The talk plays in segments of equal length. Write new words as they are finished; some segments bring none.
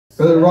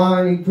Brother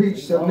Ron, he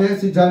preached a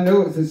message. I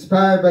know it's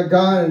inspired by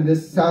God in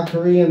this South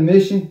Korean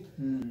mission.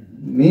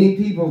 Many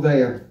people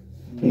there.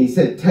 And he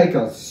said, take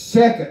a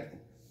second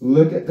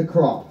look at the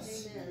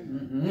cross.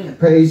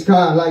 Praise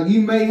God. Like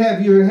you may have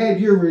had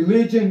your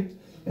religion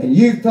and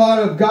you thought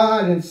of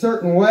God in a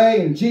certain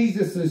way and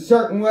Jesus in a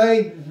certain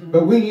way,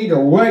 but we need to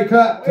wake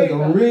up to the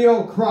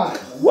real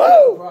Christ.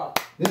 Woo!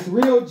 This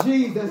real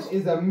Jesus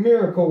is a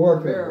miracle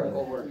worker.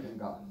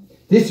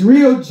 This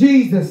real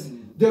Jesus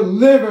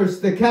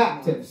delivers the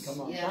captives.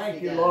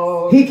 Thank you,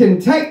 Lord. He can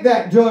take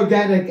that drug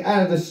addict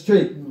out of the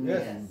street.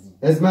 Yes.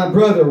 As my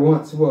brother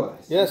once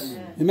was. Yes.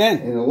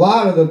 Amen. And a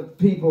lot of the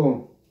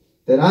people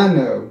that I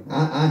know,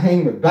 I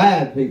hang with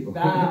bad people.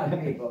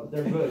 Bad people.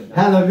 They're good.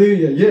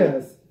 Hallelujah.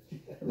 Yes.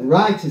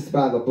 Righteous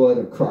by the blood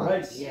of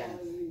Christ. Yes.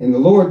 And the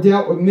Lord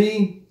dealt with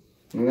me,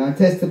 and I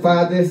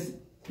testify this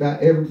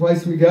about every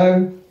place we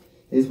go,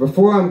 is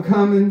before I'm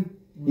coming,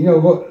 you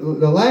know,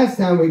 the last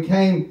time we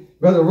came,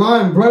 Brother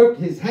Ron broke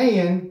his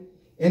hand,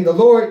 and the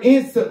Lord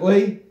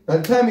instantly, by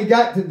the time he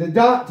got to the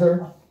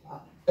doctor,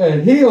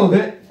 healed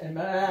it.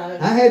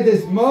 Amen. I had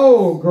this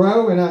mole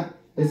grow, and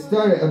it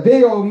started, a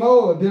big old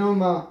mole had been on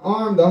my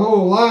arm the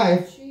whole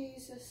life.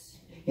 Jesus.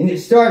 And it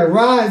started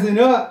rising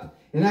up,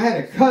 and I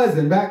had a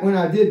cousin back when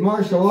I did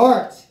martial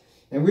arts,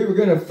 and we were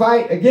going to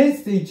fight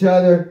against each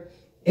other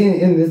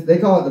in this, they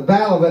call it the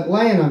Battle of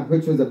Atlanta,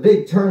 which was a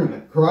big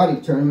tournament,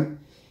 karate tournament.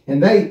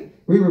 And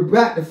we were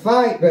about to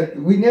fight, but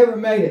we never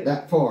made it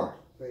that far.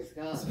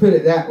 Let's put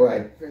it that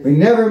way. We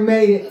never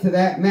made it to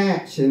that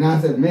match. And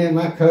I said, man,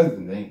 my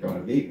cousin ain't going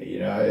to beat me. You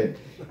know,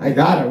 I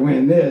got to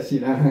win this.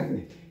 You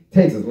know,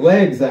 takes his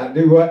legs out,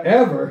 do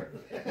whatever.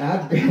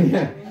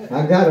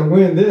 I got to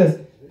win this.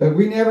 But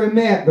we never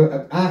met.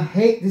 But I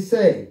hate to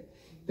say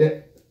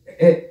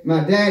that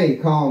my daddy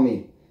called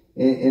me.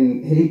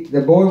 And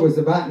the boy was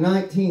about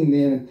 19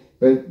 then.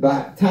 But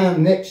by the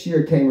time next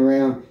year came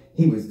around,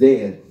 he was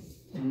dead.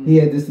 He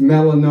had this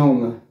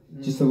melanoma,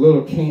 just a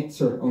little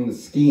cancer on the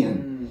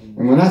skin.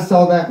 And when I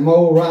saw that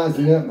mole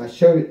rising up, and I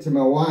showed it to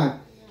my wife,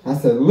 I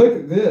said, look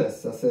at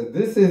this. I said,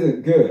 this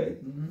isn't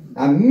good.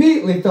 I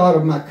immediately thought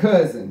of my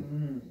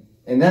cousin.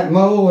 And that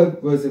mole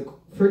was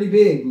pretty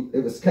big.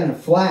 It was kind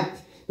of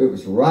flat. It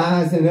was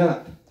rising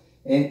up.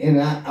 And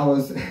I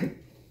was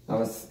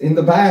in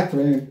the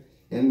bathroom,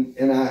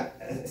 and I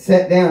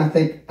sat down.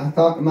 I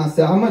thought to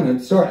myself, I'm going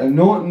to start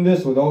anointing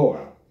this with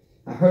oil.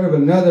 I heard of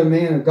another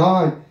man of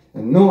God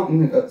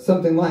anointing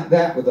something like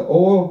that with the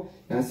oil.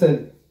 And I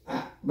said,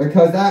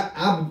 because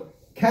I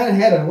kind of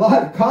had a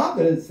lot of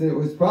confidence that it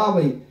was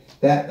probably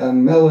that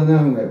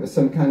melanoma. It was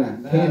some kind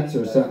of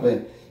cancer or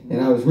something.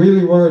 And I was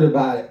really worried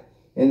about it.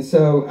 And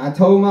so I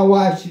told my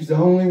wife she's the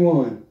only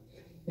one.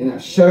 And I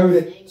showed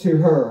it to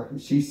her.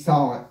 She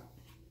saw it.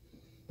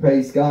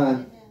 Praise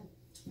God.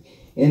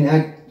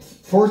 And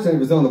fortunately, it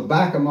was on the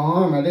back of my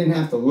arm. I didn't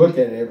have to look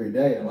at it every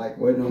day. It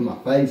wasn't on my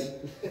face.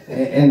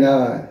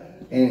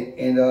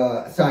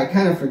 So I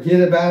kind of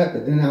forget about it,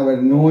 but then I would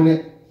anoint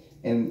it.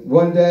 And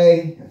one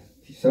day,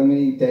 so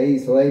many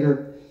days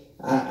later,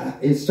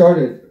 it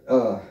started,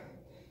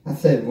 I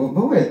said, well,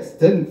 boy, it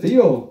didn't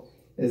feel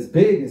as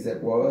big as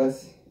it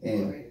was.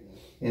 And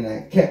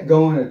I kept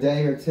going a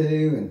day or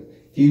two, and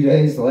a few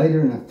days later,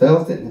 and I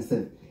felt it, and I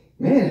said,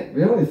 man, it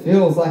really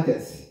feels like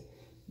it's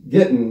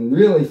getting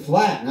really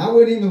flat. And I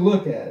wouldn't even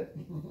look at it.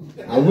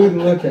 I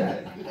wouldn't look at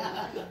it.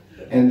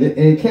 And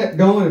it kept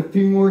going a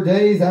few more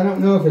days. I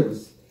don't know if it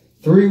was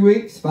 3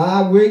 weeks,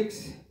 5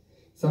 weeks,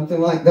 something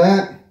like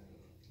that.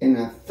 And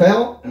I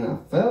felt, and I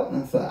thought,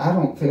 I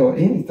don't feel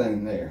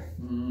anything there.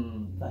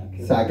 Thank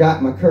you. So I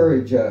got my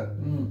courage up.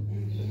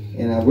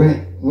 And I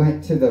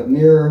went to the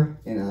mirror,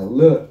 and I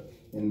looked.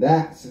 And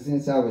that,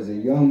 since I was a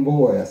young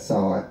boy, I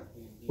saw it,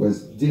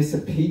 was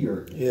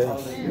disappeared. Yeah.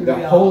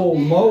 The whole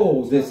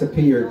mole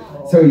disappeared.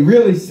 So he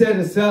really set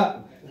us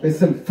up with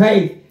some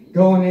faith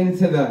going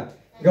into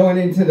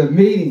the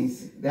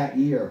meetings that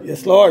year.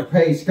 Yes, Lord.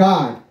 Praise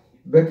God.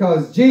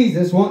 Because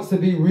Jesus wants to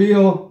be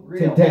real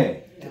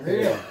today.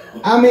 Real.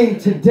 I mean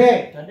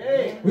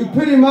today. We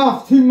put him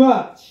off too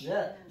much.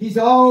 He's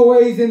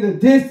always in the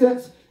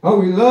distance. Oh,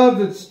 we love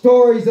the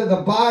stories of the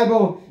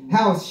Bible,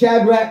 how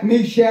Shadrach,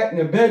 Meshach,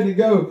 and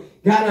Abednego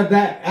got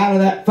out of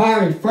that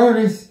fiery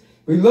furnace.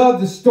 We love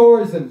the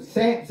stories of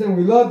Samson.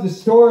 We love the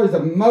stories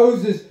of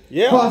Moses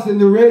crossing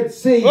the Red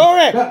Sea.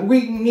 Glory. But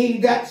we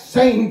need that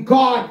same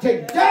God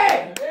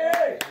today.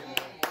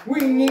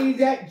 We need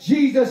that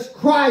Jesus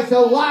Christ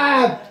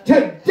alive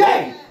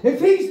today. If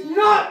he's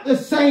not the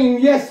same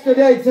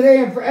yesterday,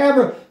 today, and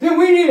forever, then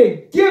we need to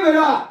give it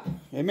up.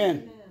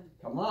 Amen.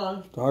 Come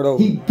on. Start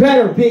over. He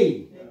better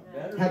be.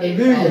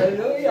 Hallelujah.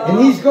 Hallelujah. And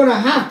he's going to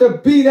have to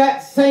be that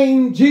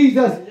same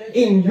Jesus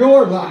in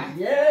your life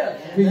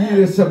for you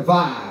to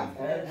survive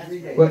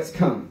what's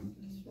coming.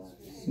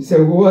 You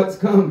say, well, what's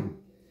coming?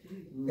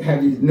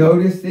 Have you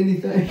noticed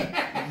anything?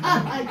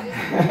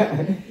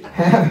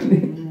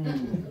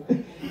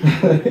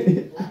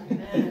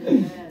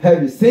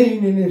 Have you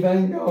seen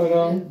anything going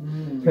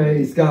on?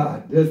 Praise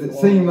God. Does it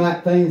seem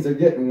like things are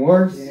getting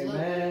worse?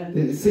 Did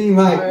it seem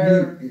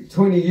like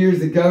 20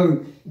 years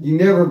ago You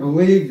never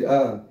believed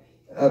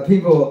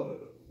people,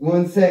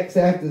 one sex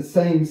after the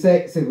same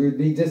sex, it would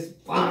be just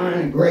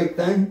fine, a great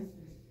thing.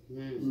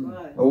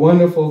 A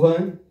wonderful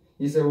thing.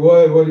 You say,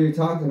 what are you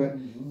talking about?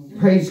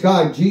 Praise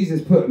God,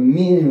 Jesus put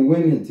men and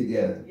women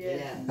together.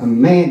 A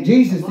man,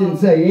 Jesus didn't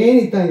say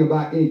anything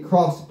about any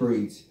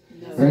crossbreeds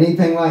or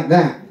anything like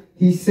that.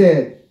 He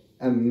said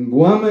a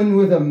woman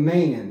with a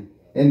man,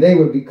 and they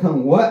would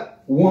become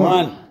what?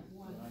 One.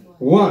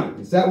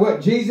 Is that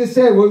what Jesus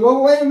said?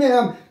 Well, wait a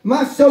minute.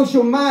 My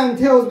social mind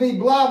tells me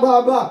blah,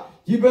 blah, blah.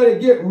 You better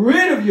get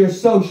rid of your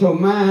social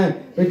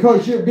mind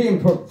because you're being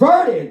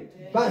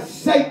perverted by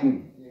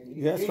Satan.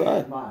 That's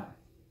right.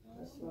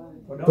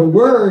 The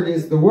Word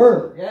is the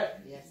Word.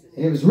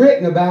 And it was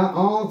written about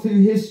all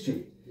through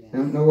history. I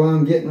don't know why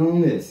I'm getting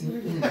on this.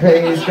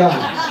 Praise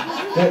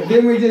God. But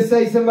didn't we just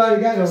say somebody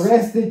got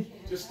arrested?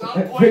 Just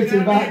stop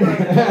preaching about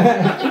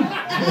that.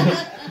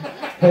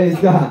 Praise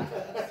God.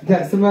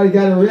 Somebody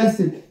got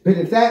arrested. But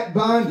if that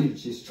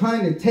bondage is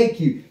trying to take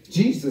you,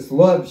 Jesus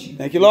loves you.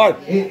 Thank you, Lord.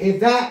 If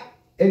that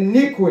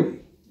iniquity,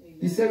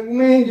 you say,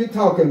 man, you're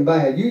talking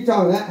bad. You're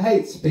talking that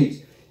hate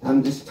speech.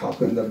 I'm just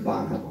talking the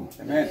Bible.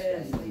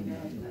 Amen.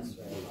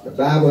 The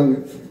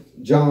Bible,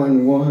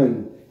 John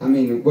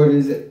 1, what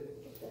is it?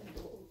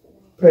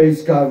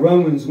 Praise God.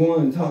 Romans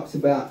 1 talks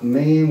about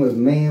man with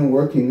man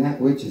working that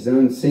which is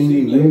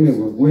unseen, women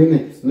with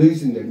women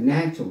losing their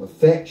natural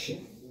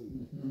affection.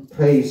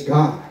 Praise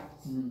God.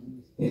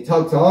 It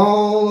talks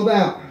all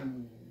about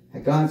how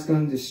God's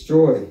going to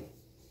destroy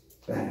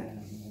that.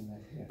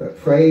 But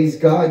praise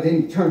God,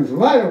 then he turns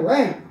right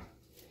around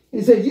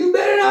and says, you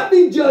better not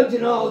be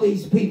judging all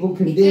these people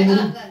condemning.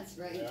 Yeah, that's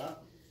right.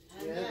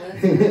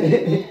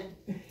 Yeah.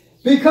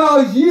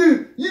 Because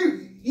you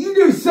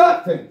do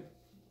something.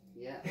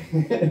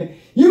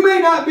 You may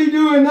not be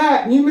doing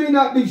that, and you may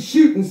not be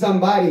shooting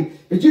somebody,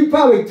 but you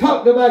probably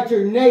talked about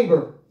your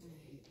neighbor.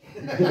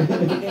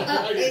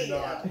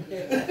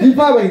 You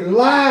probably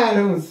lied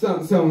on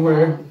something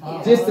somewhere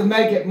just to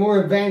make it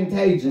more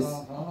advantageous,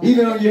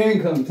 even on your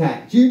income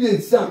tax. You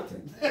did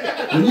something,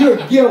 and you're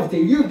guilty.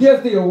 You're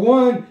guilty of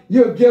one.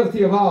 You're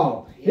guilty of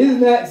all. Isn't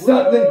that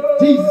something?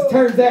 Jesus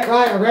turns that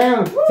right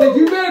around. Says,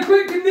 you better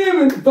quit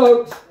condemning,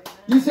 folks.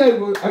 You say,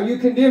 well, are you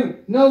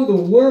condemning? No, the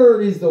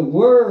Word is the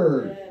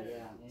Word.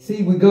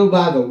 See, we go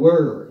by the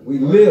Word. We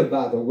live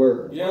by the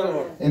Word.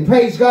 And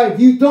praise God, if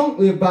you don't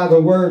live by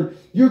the Word,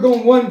 you're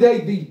going to one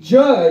day be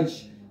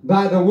judged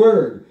by the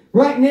Word.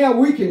 Right now,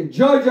 we can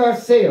judge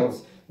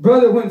ourselves.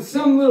 Brother, when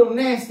some little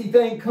nasty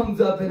thing comes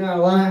up in our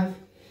life,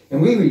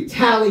 and we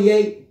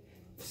retaliate,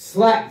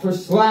 slap for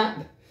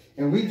slap,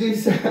 and we do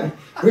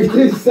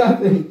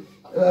something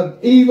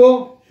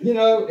evil,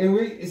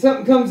 and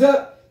something comes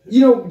up,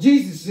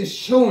 Jesus is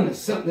showing us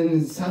something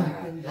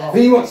inside. And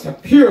he wants to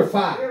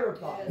purify.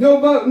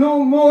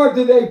 No more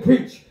do they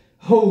preach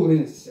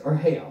holiness or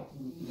hell.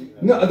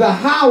 No, the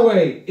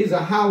highway is a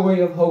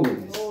highway of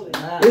holiness.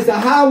 It's a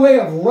highway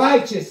of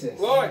righteousness.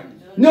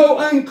 No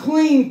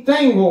unclean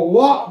thing will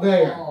walk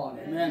there.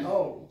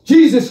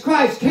 Jesus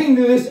Christ came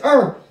to this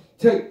earth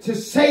to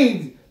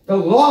save the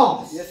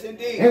lost. Yes,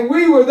 indeed. And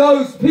we were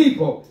those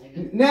people.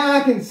 Now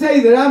I can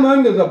say that I'm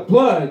under the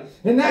blood.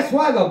 And that's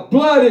why the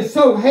blood is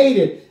so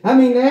hated.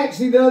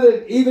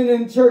 Actually, even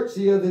in church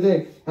the other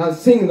day, I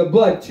was singing the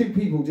blood. 2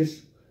 people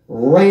just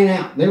ran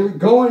out. They were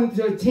going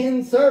to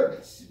attend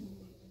service.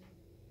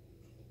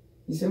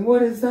 You said,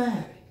 what is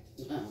that?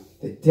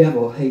 The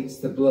devil hates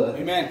the blood.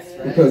 Amen.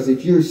 Because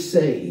if you're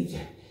saved,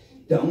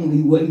 the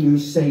only way you're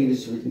saved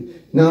is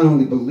not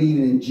only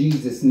believing in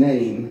Jesus'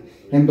 name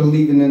and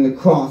believing in the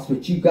cross,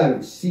 but you've got to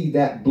receive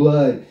that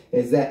blood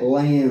as that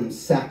lamb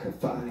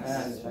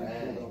sacrifice.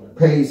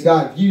 Praise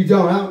God. If you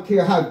don't, I don't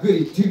care how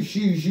good at 2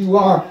 shoes you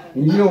are,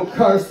 and you don't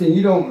curse, and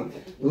you don't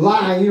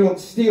lie, and you don't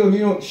steal, and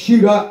you don't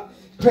shoot up.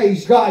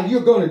 Praise God,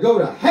 you're going to go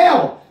to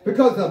hell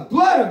because the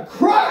blood of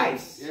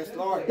Christ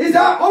is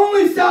our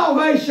only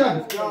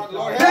salvation.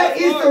 That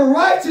is the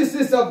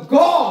righteousness of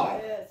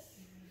God.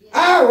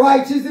 Our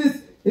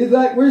righteousness is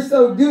like we're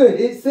so good,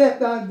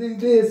 except I do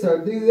this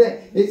or do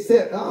that,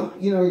 except,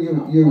 you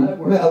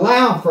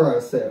allow for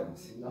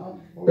ourselves.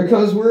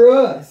 Because we're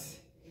us.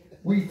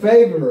 We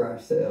favor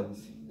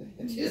ourselves.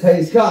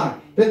 Praise God.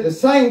 But at the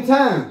same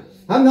time,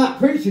 I'm not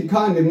preaching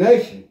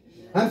condemnation.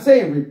 I'm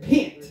saying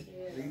repent.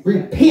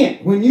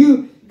 Repent. When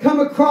you come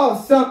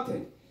across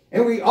something,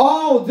 and we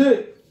all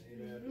do,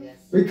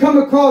 we come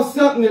across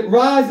something that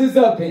rises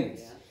up in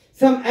us.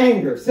 Some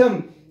anger,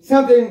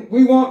 something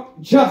we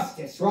want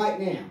justice right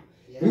now.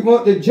 We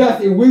want the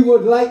justice. We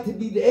would like to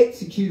be the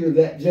executor of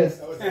that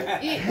justice.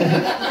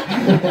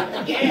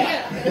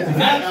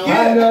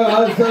 I know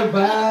I'm so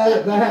bad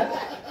at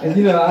that.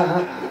 And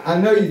I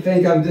know you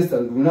think I'm just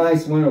a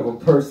nice, wonderful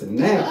person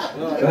now.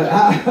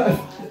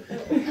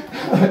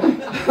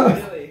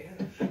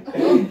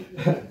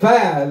 But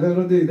bad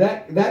little dude.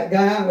 That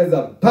guy was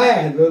a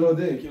bad little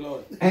dude.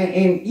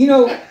 And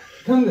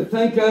come to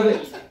think of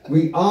it,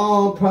 we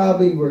all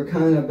probably were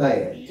kind of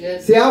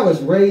bad. See, I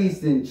was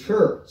raised in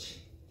church.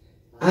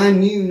 I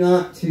knew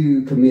not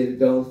to commit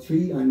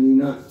adultery. I knew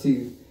not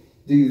to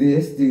do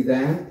this, do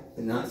that.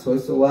 I'm not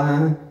supposed to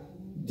lie.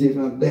 Did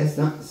my best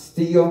not to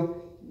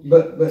steal.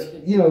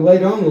 But you know,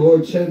 later on the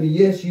Lord showed me,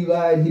 yes, you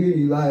lied here,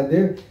 you lied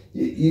there.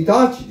 You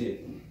thought you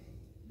didn't.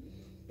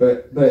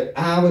 But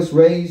I was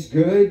raised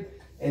good.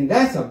 And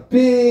that's a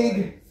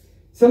big,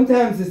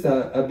 sometimes it's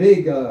a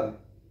big a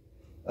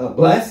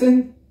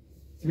blessing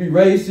to be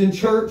raised in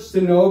church,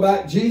 to know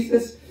about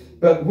Jesus.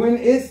 But when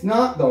it's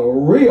not the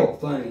real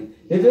thing,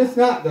 if it's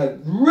not the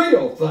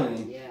real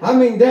thing, I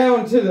mean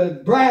down to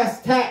the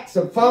brass tacks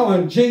of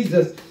following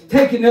Jesus,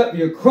 taking up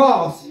your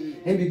cross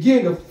and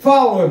begin to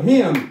follow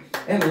Him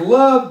and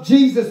love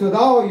Jesus with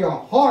all your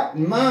heart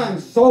and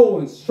mind, soul,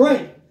 and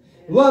strength.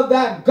 Love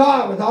that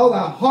God with all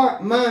our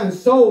heart, mind,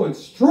 soul, and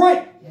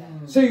strength.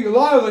 See, a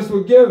lot of us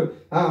will give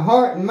our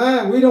heart and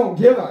mind. We don't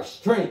give our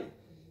strength.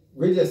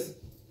 We just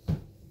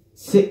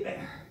sit there.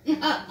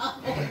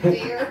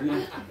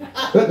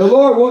 But the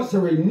Lord wants to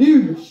renew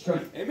your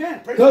strength.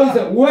 Amen. Those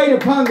that wait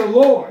upon the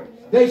Lord,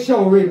 they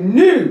shall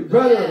renew,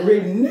 brother,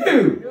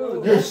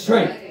 renew your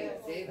strength.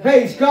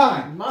 Praise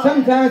God.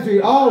 Sometimes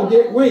we all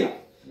get weak.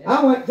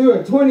 I went through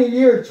a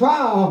 20-year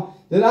trial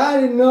that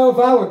I didn't know if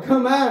I would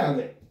come out of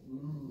it.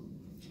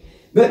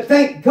 But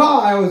thank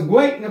God I was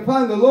waiting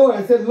upon the Lord.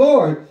 I said,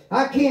 Lord,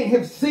 I can't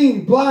have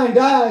seen blind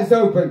eyes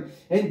open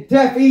and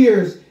deaf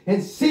ears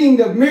and seen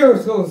the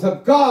miracles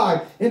of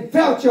God and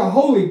felt your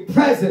holy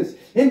presence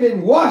and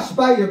been washed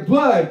by your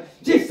blood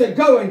just to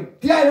go and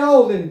get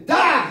old and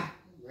die.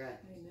 Right.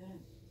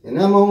 And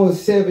I'm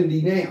almost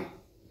 70 now.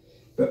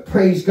 But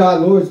praise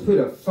God, Lord's put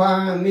a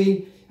fire in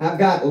me. I've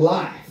got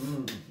life.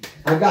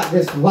 I've got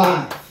this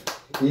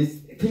life.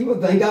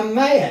 People think I'm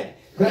mad,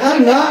 but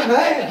I'm not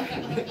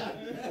mad.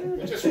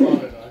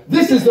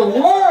 This is the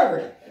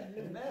Word.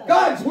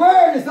 God's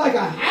Word is like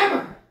a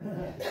hammer.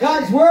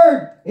 God's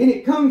Word, and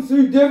it comes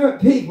through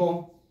different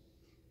people,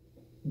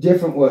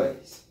 different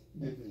ways.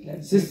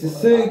 Sister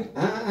Sue,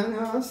 I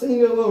know, I've seen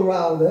her a little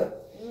riled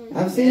up.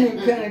 I've seen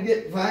her kind of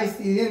get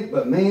feisty in,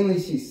 but mainly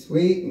she's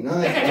sweet and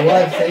nice. My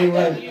wife same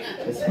way,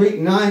 sweet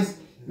and nice.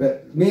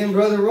 But me and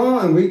Brother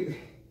Ron,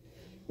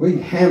 we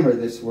hammer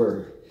this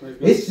Word.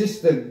 It's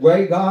just the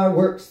way God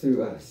works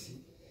through us.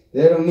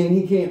 That don't mean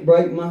He can't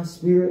break my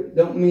spirit.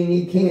 Don't mean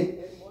He can't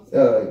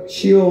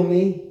chill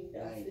me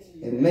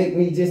and make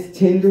me just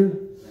tender,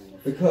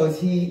 because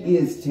He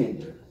is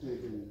tender.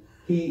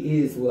 He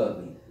is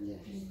loving.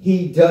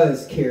 He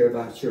does care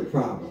about your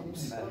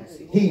problems.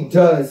 He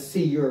does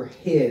see your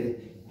head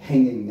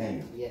hanging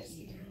down.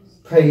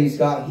 Praise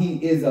God.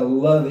 He is a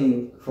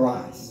loving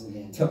Christ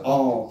to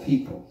all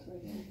people.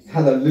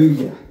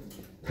 Hallelujah.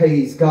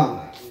 Praise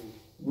God.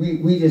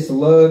 We just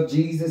love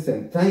Jesus,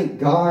 and thank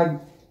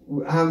God.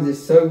 I'm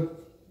just so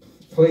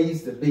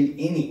pleased to be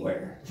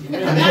anywhere.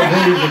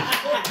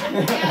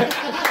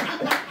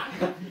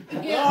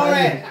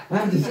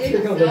 I'm just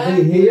tickled to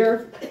be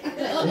here.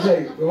 You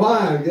say,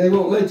 why? They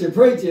won't let you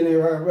preach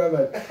anywhere,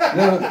 brother.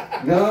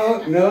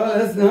 No,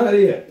 that's not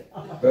it.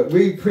 But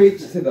we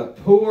preach to the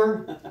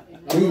poor.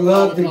 We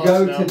love to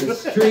go to the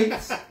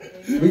streets.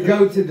 We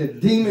go to the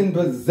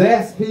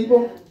demon-possessed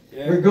people.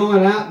 We're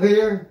going out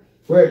there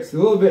where it's a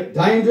little bit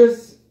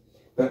dangerous.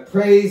 But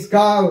praise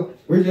God,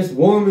 we're just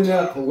warming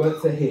up for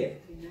what's ahead.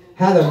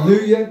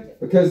 Hallelujah.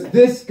 Because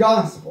this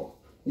gospel,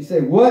 you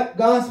say, what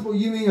gospel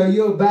you mean? Are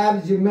you a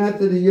Baptist, you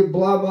Methodist, you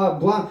blah, blah,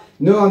 blah?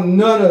 No, I'm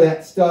none of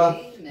that stuff.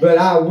 Amen. But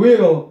I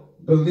will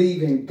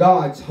believe in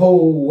God's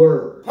whole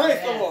word.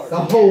 Praise the Lord. The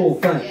whole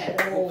thing.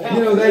 Yes.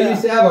 You know, they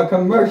used to have a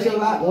commercial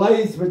about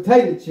Lay's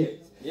potato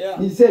chips.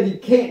 He said you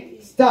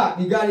can't stop.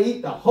 You got to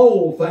eat the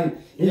whole thing.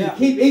 And you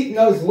keep eating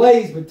those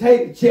Lay's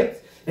potato chips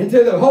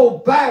until the whole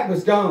bag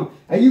was gone.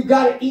 And you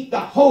got to eat the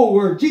whole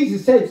word.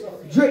 Jesus said,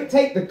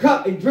 take the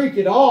cup and drink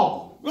it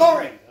all.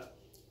 Glory.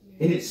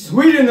 And it's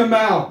sweet in the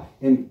mouth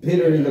and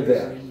bitter in the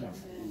belly.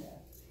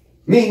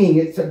 Meaning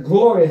it's a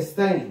glorious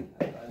thing.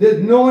 The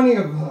anointing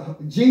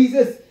of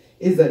Jesus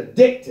is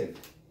addictive.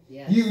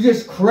 You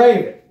just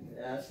crave it.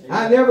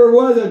 I never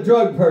was a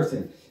drug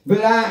person.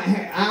 But I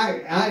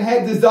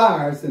had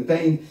desires and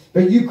things.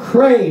 But you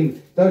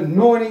crave the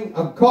anointing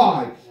of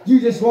God. You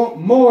just want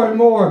more and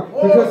more,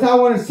 because I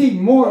want to see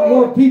more and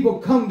more people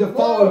come to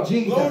follow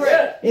Jesus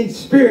in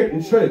spirit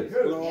and truth.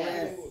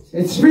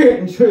 In spirit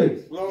and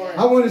truth.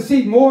 I want to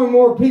see more and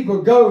more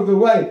people go the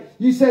way.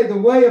 You say the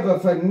way of a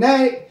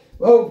fanatic.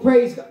 Oh,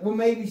 praise God. Well,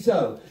 maybe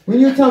so. When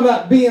you're talking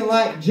about being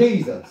like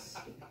Jesus,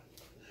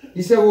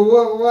 you say,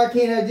 well, why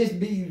can't I just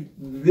be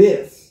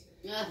this?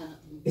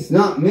 It's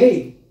not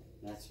me.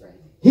 That's right.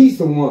 He's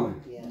the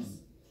one. Yes.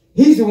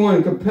 He's the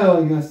one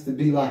compelling us to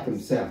be like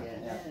Himself.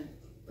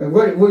 But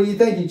what do you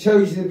think? He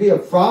chose you to be a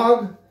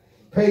frog?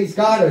 Praise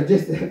God. Or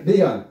just to be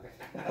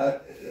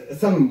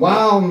some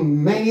wild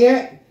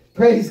maniac?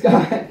 Praise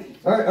God.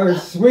 Or a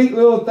sweet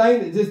little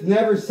thing that just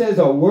never says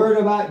a word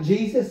about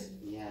Jesus?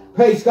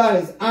 Praise God.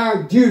 It's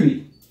our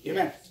duty.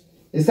 Amen.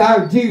 It's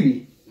our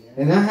duty.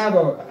 And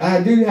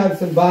I do have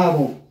some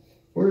Bible.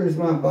 Where is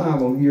my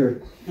Bible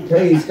here?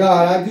 Praise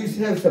God. I do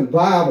have some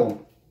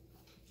Bible.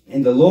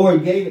 And the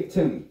Lord gave it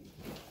to me.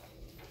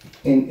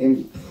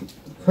 And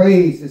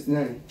praise His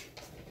name.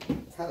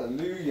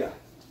 Hallelujah.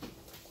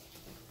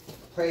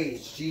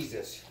 Praise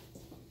Jesus.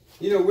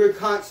 You know, we're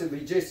constantly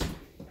just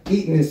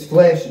eating this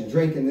flesh and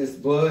drinking this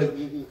blood,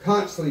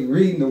 constantly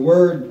reading the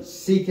word and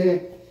seeking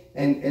it.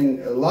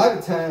 And a lot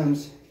of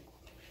times,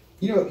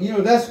 you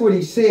know, that's what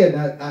he said.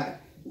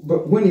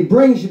 But when he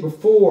brings you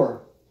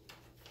before,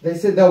 they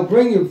said they'll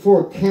bring you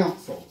before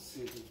councils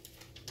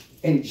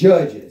and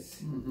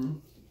judges.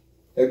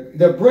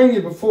 They'll bring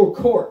you before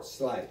courts,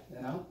 like.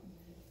 Yeah.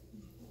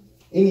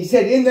 And he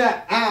said, in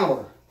that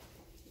hour,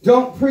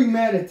 don't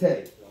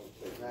premeditate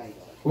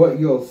what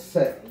you'll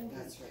say.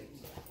 That's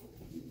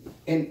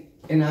right.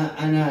 And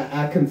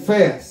I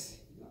confess,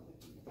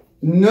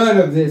 none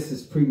of this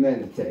is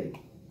premeditated.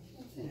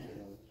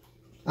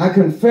 I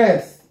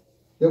confess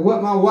that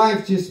what my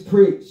wife just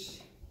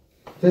preached,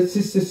 that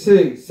Sister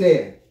Sue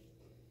said,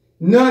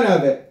 none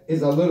of it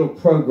is a little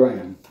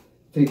program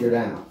figured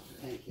out.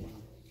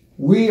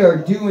 We are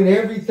doing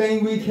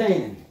everything we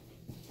can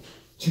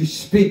to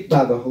speak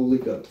by the Holy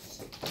Ghost.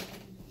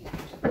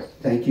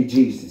 Thank you,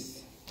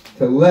 Jesus.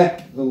 To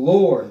let the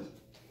Lord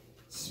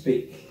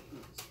speak.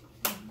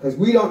 Because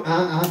we don't,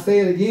 I say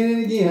it again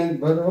and again,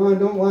 Brother Ron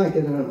don't like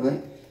it, I don't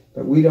think,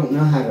 but we don't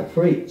know how to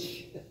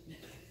preach.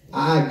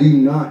 I do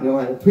not know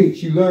how to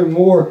preach. You learn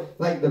more,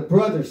 like the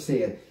brother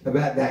said,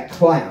 about that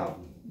cloud.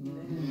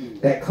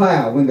 That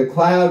cloud. When the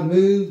cloud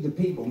moved, the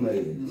people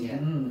moved. Yeah.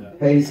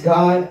 Praise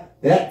God.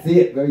 That's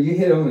it, bro. You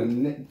hit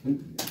on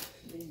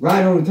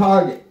right on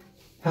target.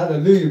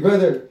 Hallelujah.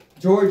 Brother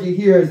Georgie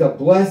here is a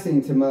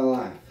blessing to my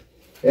life.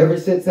 Ever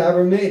since I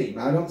ever met him.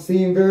 I don't see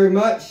him very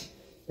much,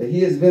 but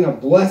he has been a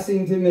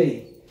blessing to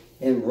me.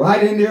 And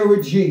right in there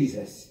with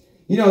Jesus.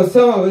 You know,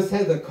 some of us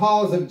have the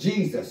cause of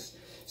Jesus.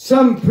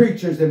 Some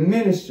preachers and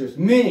ministers,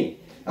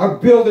 many, are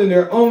building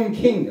their own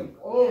kingdom.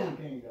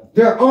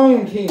 Their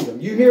own kingdom.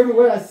 You hear me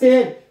what I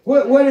said?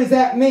 What does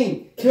that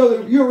mean?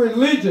 Your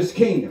religious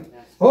kingdom.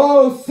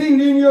 Oh,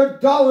 send in your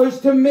dollars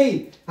to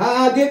me.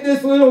 I get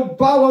this little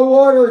bottle of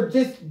water,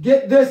 just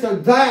get this or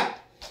that.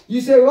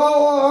 You say,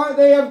 oh, aren't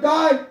they of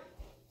God?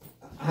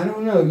 I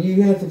don't know.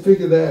 You have to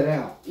figure that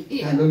out.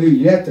 Hallelujah.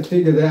 You have to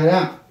figure that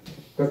out.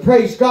 But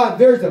praise God,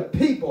 there's a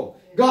people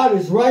God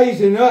is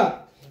raising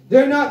up.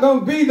 They're not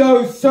going to be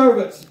those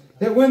servants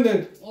that when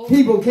the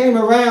people came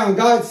around,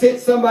 God sent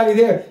somebody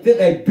there that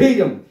they beat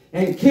them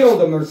and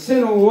killed them or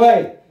sent them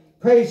away.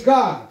 Praise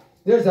God.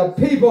 There's a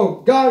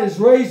people God is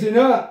raising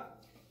up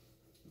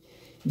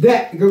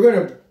that you're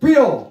going to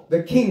build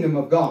the kingdom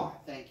of God.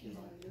 Thank you,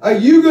 Lord. Are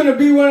you going to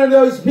be one of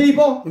those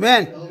people?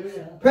 Amen.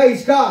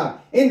 Praise God.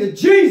 In the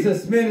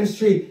Jesus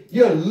ministry,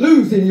 you're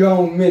losing your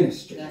own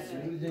ministry. That's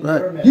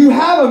right. Right. You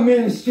have a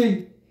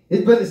ministry,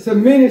 but it's a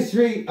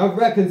ministry of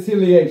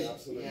reconciliation.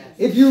 Yes.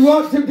 If you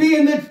want to be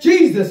in the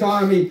Jesus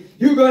army,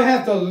 you're going to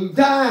have to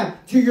die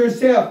to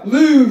yourself.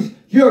 Lose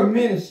your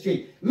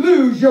ministry.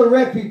 Lose your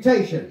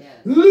reputation. Yes.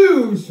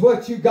 Lose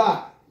what you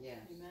got. Yes.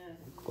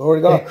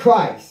 Glory to That God.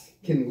 Christ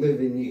can live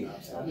in you.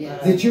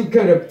 Yes. That you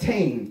could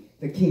obtain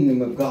the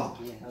kingdom of God.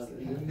 Yes.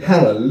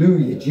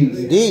 Hallelujah,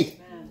 Jesus. Indeed.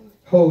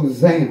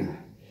 Hosanna.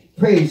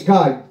 Praise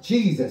God.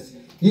 Jesus.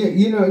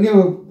 You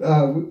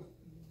know,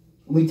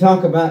 we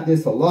talk about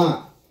this a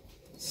lot.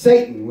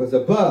 Satan was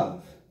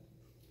above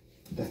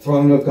the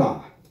throne of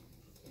God.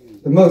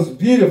 The most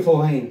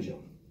beautiful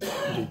angel.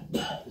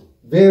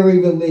 Very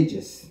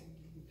religious.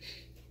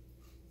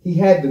 He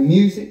had the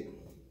music.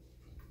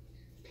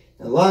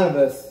 A lot of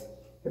us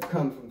have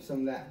come from some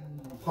of that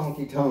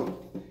honky-tonk,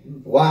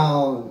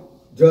 wild,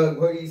 drug,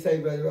 what do you say,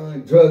 Brother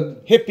Ron?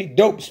 Drug, Hippie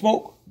dope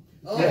smoke.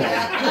 Oh,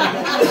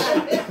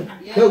 yeah.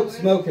 dope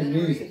smoking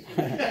music.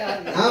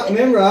 I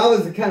remember I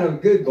was a kind of a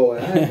good boy.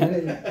 I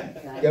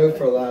didn't go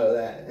for a lot of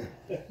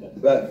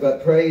that.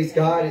 But praise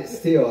God, it's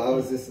still, I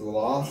was just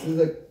lost as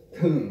a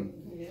coon.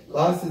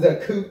 Lost as a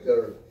coot,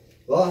 or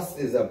lost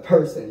as a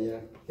person, you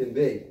know, can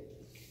be.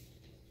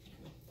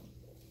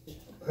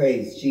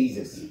 Praise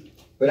Jesus.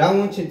 But I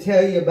want to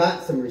tell you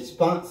about some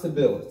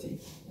responsibility.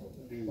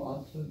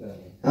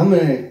 I'm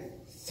going to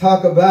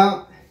talk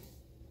about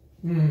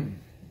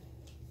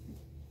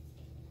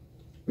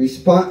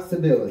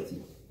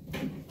responsibility.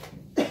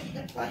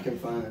 If I can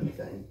find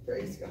anything.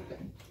 Praise God.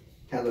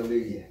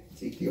 Hallelujah.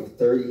 Ezekiel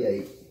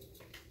 38.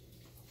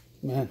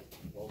 Man.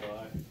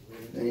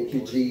 Thank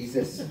you,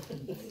 Jesus.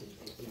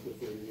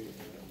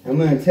 I'm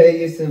going to tell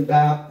you some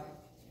about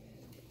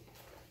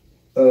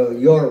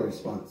your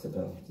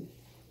responsibility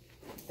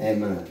and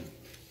mine.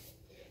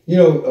 You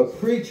know, a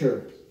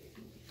preacher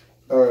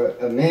or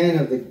a man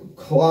of the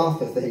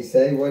cloth, as they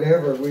say,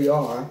 whatever we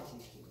are,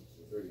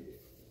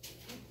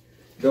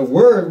 the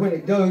word, when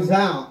it goes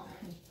out,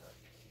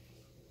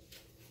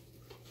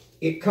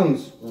 it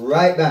comes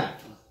right back.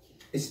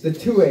 It's the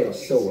two-edged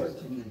sword.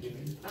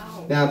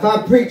 Now, if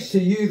I preach to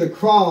you the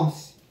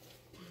cross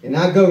and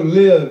I go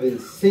live in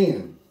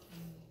sin,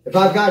 if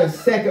I've got a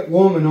second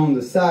woman on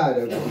the side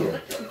over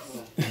here,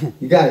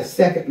 you got a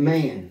second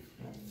man,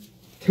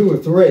 2 or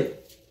 3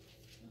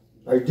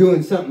 are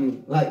doing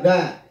something like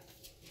that,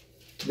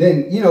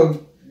 then, you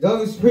know,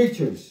 those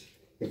preachers,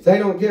 if they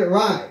don't get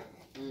right,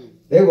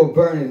 they will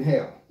burn in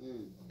hell.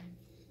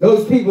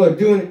 Those people are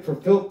doing it for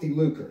filthy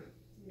lucre,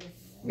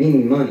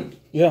 meaning money.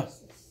 Yeah.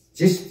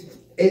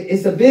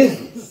 It's a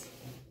business.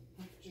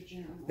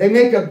 They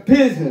make a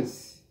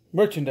business.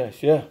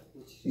 Merchandise, yeah.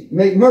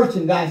 Make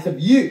merchandise of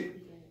you.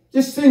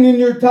 Just send in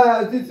your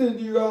tithes, just send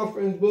in your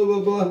offerings, blah, blah,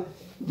 blah.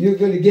 You're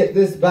going to get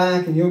this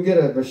back and you'll get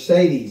a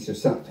Mercedes or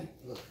something.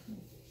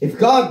 If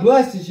God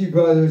blesses you,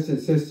 brothers and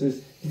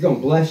sisters, He's going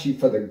to bless you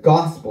for the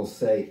gospel's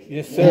sake.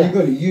 Yes, sir. And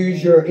you're going to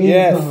use your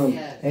income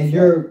Yes. and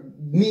your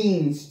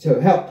means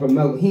to help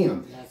promote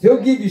Him.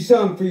 He'll give you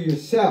some for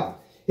yourself.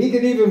 He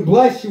could even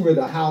bless you with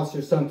a house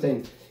or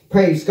something.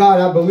 Praise God,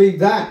 I believe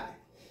that.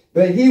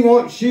 But He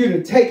wants you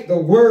to take the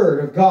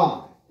Word of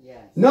God.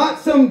 Yes. Not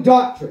some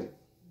doctrine.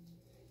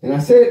 And I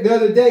said it the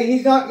other day,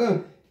 He's not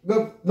going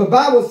to... The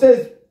Bible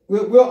says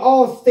we'll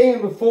all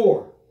stand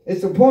before.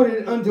 It's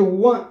appointed unto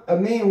a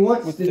man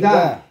once to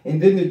die.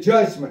 And then the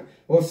judgment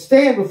will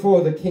stand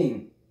before the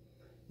King.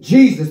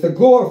 Jesus, the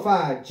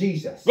glorified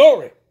Jesus.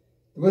 Glory.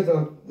 With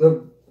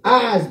the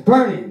eyes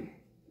burning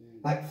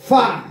like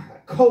fire,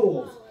 like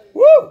coals.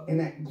 Woo. And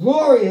that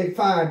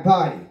glorified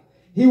body.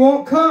 He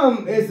won't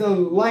come as a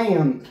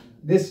lamb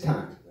this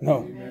time.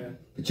 No.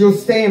 But you'll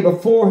stand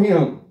before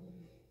Him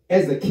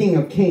as the King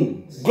of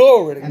Kings.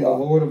 Glory to And the God.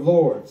 Lord of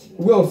Lords.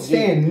 We'll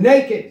stand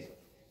naked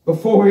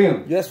before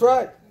Him. That's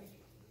right.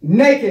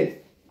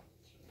 Naked.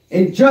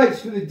 And judged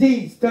for the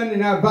deeds done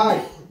in our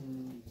body.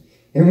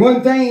 And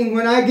one thing,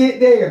 when I get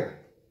there,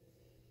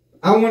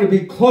 I want to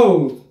be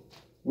clothed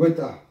with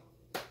a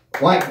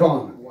white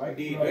garment.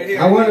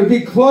 I want to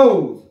be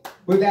clothed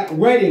with that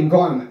wedding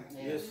garment.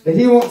 That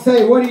He won't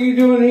say, what are you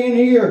doing in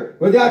here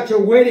without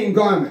your wedding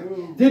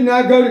garment? Didn't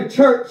I go to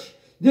church?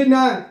 Didn't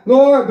I,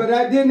 Lord,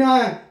 didn't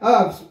I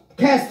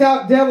cast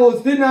out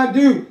devils? Didn't I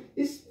do?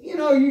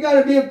 You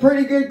got to be a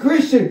pretty good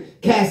Christian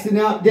casting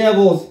out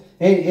devils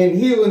and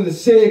healing the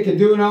sick and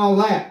doing all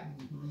that.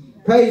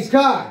 Praise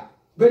God.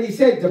 But He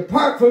said,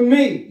 depart from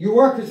me, you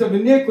workers of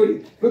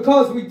iniquity,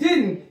 because we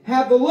didn't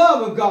have the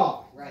love of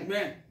God. Right.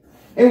 Amen.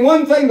 And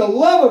one thing the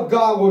love of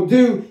God will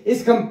do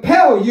is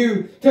compel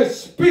you to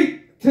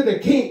speak to the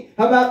King,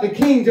 about the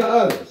King to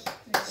others.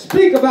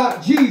 Speak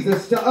about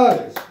Jesus to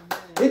others.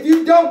 If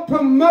you don't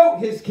promote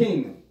His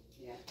kingdom,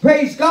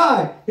 praise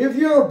God, if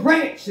you're a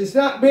branch that's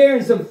not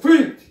bearing some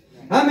fruit,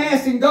 I'm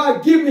asking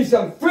God, give me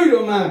some fruit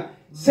on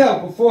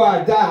myself before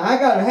I die. I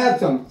got to have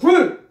some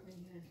fruit.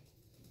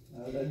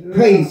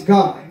 Praise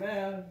God.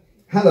 Amen.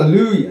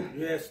 Hallelujah.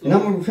 Yes, And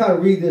I'm going to try to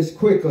read this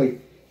quickly.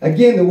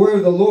 Again, the word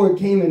of the Lord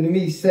came unto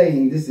me,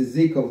 saying, this is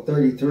Ezekiel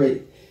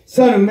 33.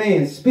 Son of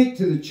man, speak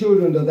to the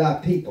children of thy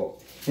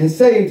people, and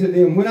say unto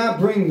them, when I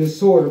bring the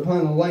sword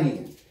upon the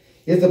land,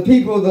 if the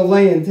people of the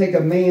land take a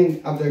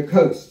man of their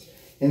coast,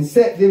 and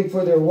set them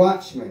for their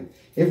watchmen,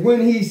 if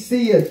when he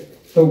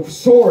seeth the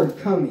sword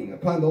coming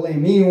upon the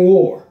land, meaning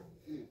war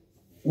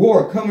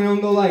coming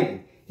on the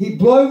land, he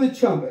blow the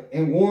trumpet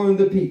and warn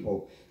the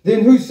people,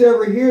 then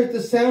whosoever heareth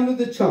the sound of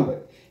the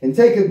trumpet, and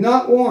taketh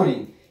not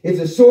warning, if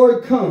the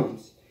sword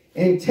comes,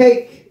 and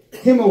take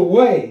him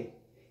away,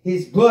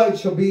 his blood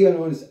shall be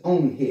on his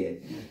own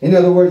head. In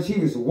other words, he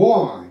was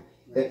warned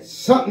that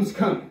something's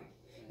coming.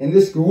 And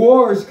this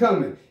war is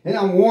coming. And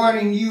I'm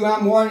warning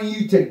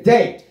you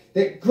today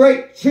that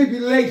great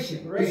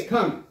tribulation is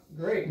coming.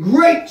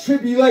 Great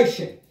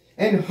tribulation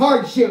and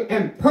hardship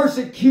and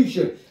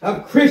persecution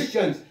of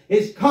Christians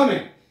is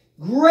coming.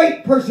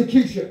 Great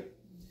persecution.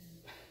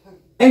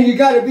 And you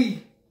got to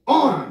be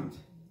armed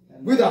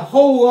with the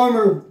whole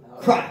armor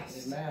of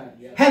Christ. Amen.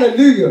 Yes.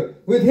 Hallelujah.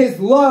 With His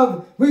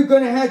love, we're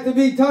going to have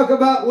to talk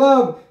about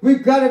love.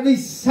 We've got to be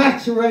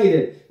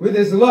saturated with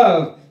His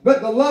love.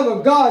 But the love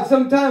of God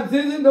sometimes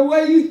isn't the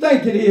way you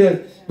think it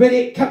is. But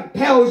it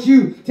compels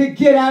you to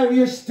get out of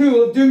your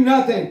stool, do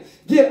nothing.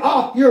 Get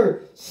off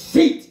your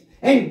seat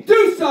and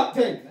do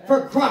something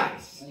for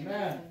Christ.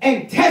 Amen.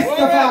 And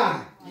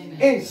testify.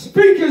 And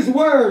speak His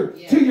word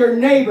to your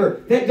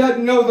neighbor that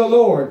doesn't know the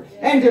Lord.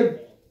 And to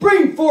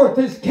bring forth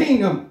His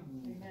kingdom.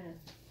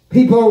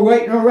 People are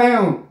waiting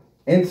around.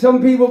 And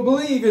some people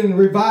believe in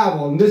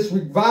revival. And this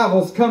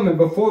revival is coming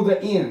before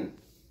the end.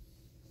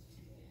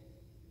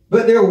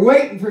 But they're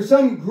waiting for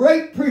some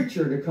great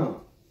preacher to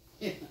come.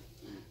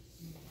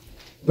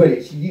 But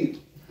it's you.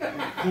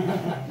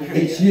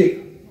 It's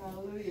you.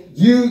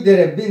 You that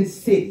have been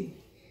sitting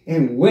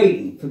and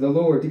waiting for the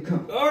Lord to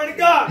come. Glory to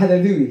God.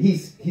 Hallelujah.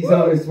 He's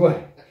on His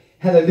way.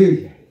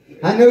 Hallelujah.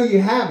 I know you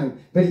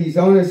haven't, but He's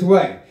on His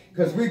way.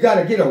 Because we've got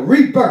to get a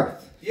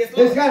rebirth. Yes, Lord.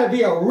 There's got to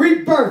be a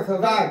rebirth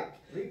of our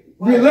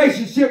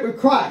relationship with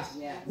Christ.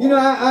 You know,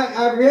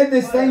 I read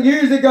this thing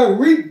years ago.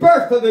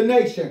 Rebirth of the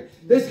nation.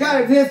 There's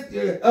got to be,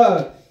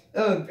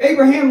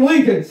 Abraham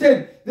Lincoln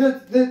said,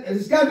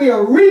 there's got to be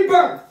a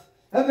rebirth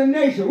of the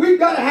nation. We've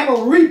got to have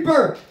a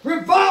rebirth.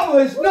 Revival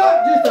is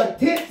not just a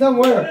tent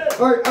somewhere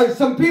or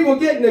some people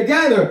getting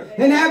together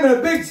and having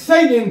a big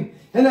singing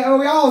and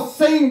we all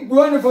sing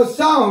wonderful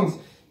songs.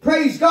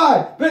 Praise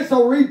God. But it's a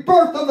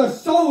rebirth of the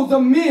souls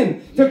of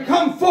men to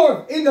come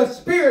forth in the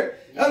spirit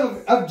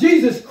of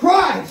Jesus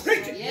Christ.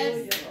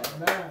 Yes.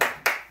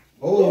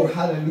 Oh,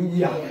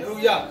 hallelujah.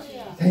 Hallelujah.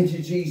 Thank you,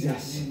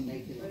 Jesus.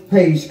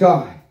 Praise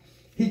God.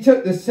 He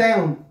took the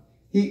sound.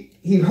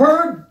 He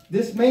heard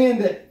this man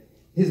that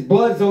his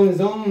blood's on his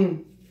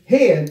own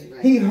head.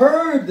 He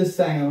heard the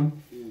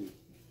sound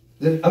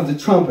of the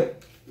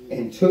trumpet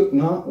and took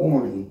not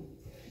warning.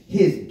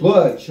 His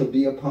blood shall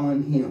be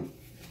upon him.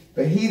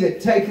 But he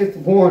that taketh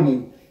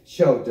warning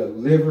shall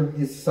deliver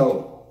his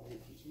soul.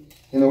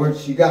 In other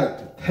words, you got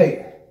to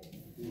prepare.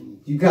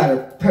 You got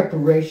a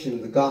preparation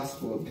of the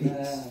gospel of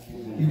peace.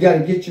 You got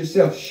to get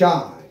yourself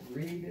shod.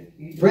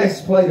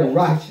 Breastplate of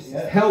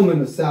righteousness, helmet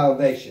of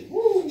salvation,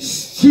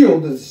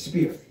 shield of the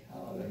spirit.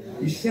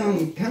 You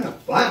sound kind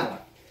of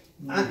violent.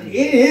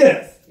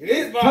 It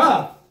is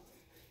tough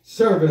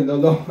serving the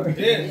Lord.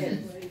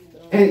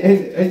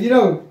 And you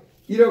know,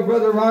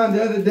 Brother Ron,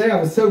 the other day I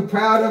was so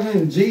proud of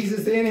him and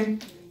Jesus in him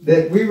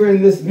that we were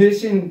in this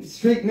mission,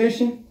 street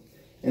mission.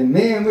 And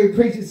man, we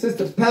preached.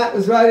 Sister Pat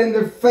was right in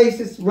their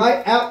faces,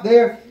 right out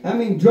there. I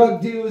mean,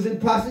 drug dealers and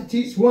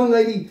prostitutes. One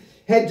lady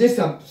had just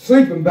a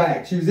sleeping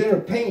bag. She was in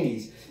her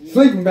panties.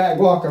 Sleeping bag,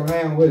 walking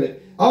around with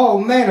it. All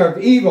manner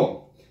of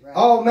evil.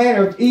 All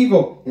manner of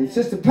evil. And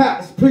Sister Pat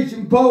was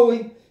preaching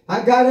boldly.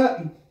 I got up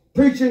and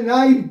preaching, and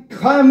I even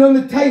climbed on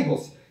the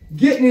tables,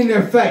 getting in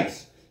their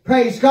face.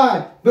 Praise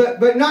God.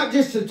 But not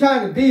just to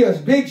trying to be a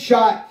big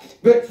shot,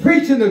 but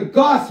preaching the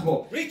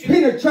gospel.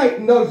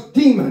 Penetrating those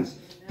demons.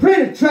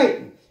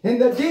 Penetrating. And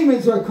the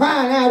demons were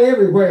crying out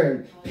everywhere.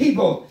 And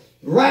people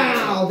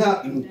riled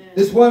up. And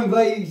this one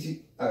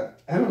lady,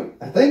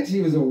 I think she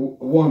was a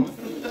woman.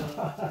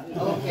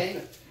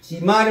 Okay. She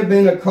might have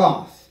been a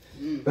cross.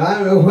 But I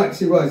don't know what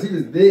she was. She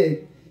was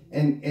big.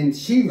 And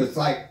she was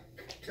like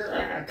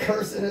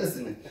cursing us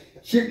and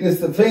shooting us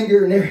the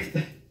finger and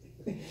everything.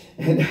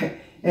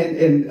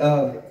 And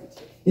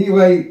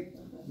anyway,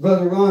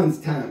 Brother Ron's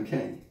time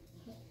came.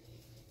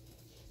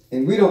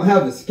 And we don't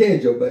have a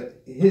schedule,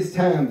 but his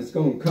time is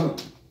going to come.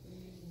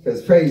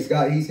 Because praise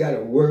God, he's got a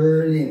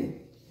word in him.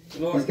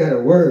 Lord. He's got a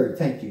word.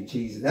 Thank you,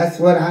 Jesus. That's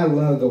what I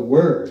love, the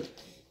word.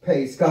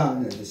 Praise God,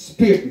 and the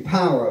spirit and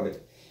power of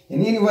it.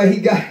 And anyway, he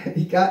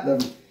got them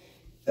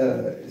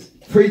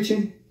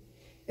preaching.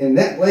 And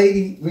that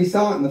lady, we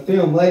saw it in the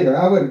film later.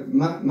 I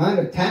might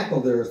have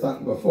tackled her or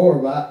something before,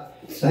 but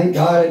thank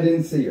God I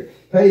didn't see her.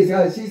 Praise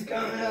God, she's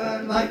coming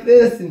out like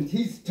this, and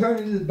he's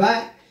turning his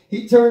back.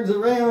 He turns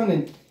around,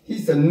 and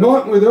he's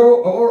anointing with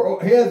oil.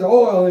 He has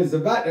oil, and he's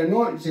about to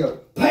anoint, and she goes,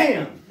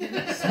 bam!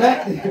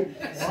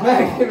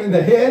 Smacked him in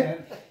the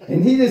head,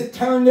 and he just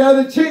turned the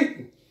other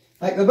cheek,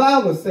 like the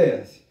Bible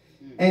says.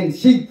 And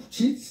she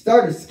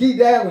started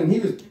skedaddling. He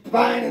was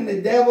binding the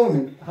devil,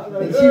 and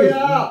she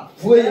was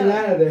fleeing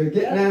out of there,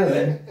 getting out of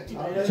there,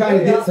 trying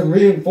to get some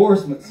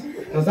reinforcements.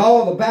 Because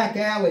all the back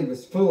alley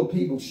was full of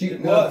people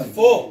shooting up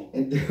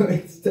and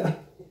doing stuff.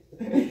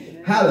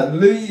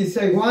 Hallelujah. You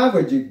say, why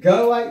would you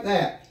go like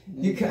that?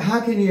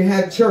 How can you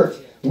have church?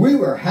 We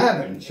were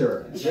having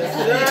church.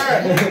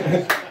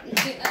 Yes, sir.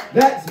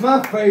 That's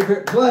my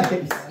favorite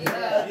place.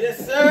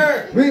 Yes,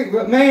 sir.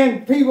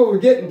 Man, people were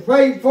getting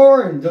prayed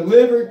for and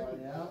delivered.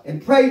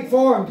 And prayed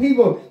for, and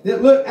people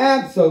that look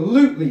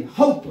absolutely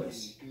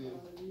hopeless.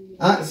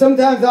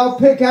 Sometimes I'll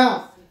pick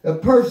out a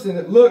person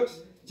that looks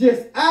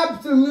just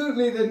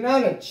absolutely, there's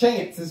not a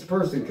chance this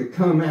person could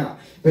come out.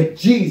 But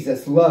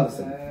Jesus loves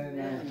them.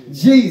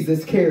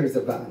 Jesus cares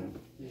about them.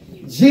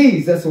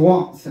 Jesus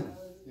wants them.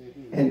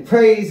 And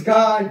praise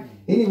God.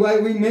 Anyway,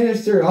 we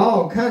ministered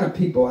all kind of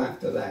people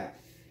after that.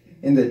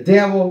 And the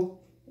devil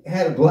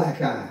had a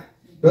black eye.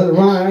 Brother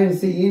Ron, I didn't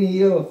see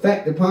any ill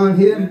effect upon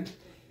him.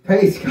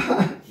 Praise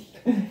God.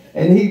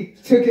 And he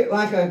took it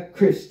like a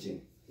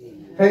Christian.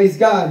 Praise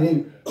God.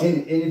 And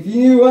if you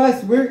knew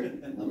us, we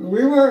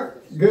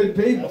weren't good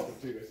people.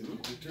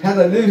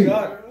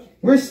 Hallelujah.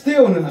 We're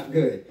still not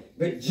good.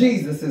 But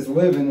Jesus is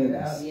living in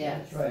us.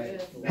 Yes.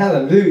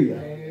 Hallelujah.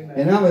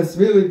 And I was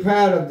really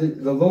proud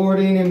of the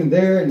Lord in him and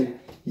there. And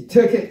he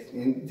took it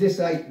and just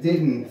like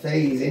didn't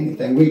phase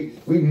anything.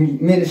 We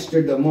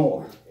ministered the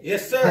more.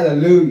 Yes, sir.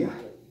 Hallelujah.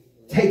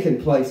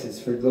 Taking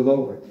places for the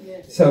Lord.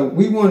 So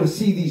we want to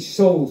see these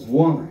souls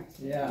won.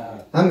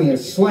 Yeah. I mean, a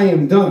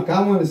slam dunk.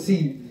 I want to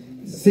see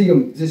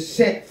them just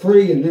set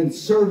free and then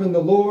serving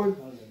the Lord.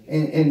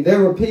 And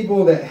there were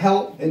people that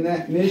helped in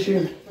that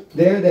mission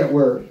there that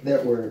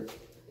were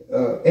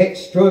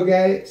ex-drug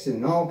addicts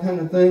and all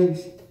kind of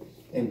things.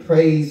 And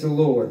praise the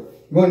Lord.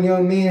 One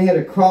young man had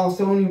a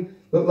cross on him,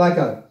 looked like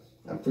I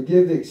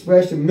forgive the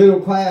expression,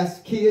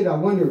 middle-class kid. I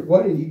wondered,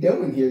 what are you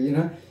doing here? You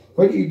know,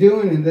 what are you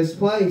doing in this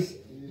place?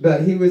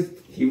 But he was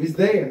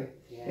there,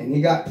 and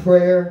he got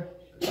prayer,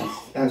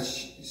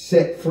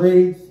 set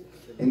free,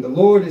 and the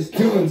Lord is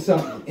doing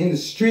something in the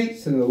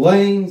streets and the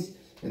lanes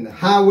and the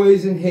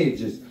highways and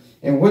hedges.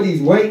 And what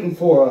He's waiting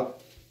for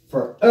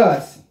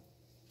us,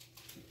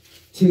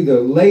 to the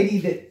lady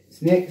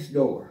that's next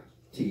door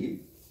to you,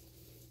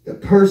 the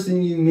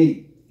person you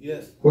meet,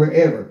 yes,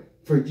 wherever,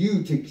 for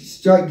you to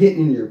start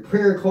getting in your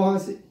prayer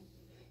closet.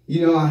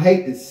 You know, I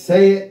hate to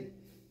say it,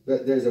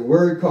 but there's a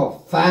word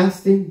called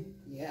fasting.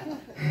 Yeah.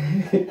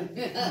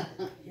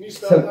 Can you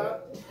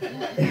stop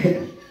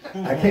that?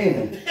 I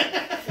can.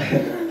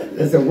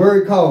 It's a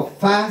word called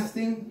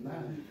fasting.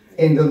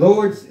 And the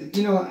Lord's,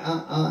 you know,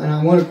 and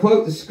I want to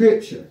quote the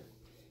scripture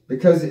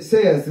because it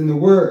says in the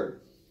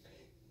word,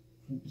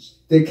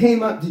 they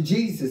came up to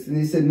Jesus and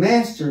they said,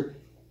 Master,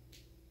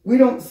 we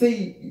don't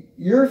see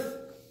your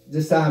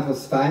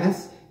disciples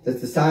fast. The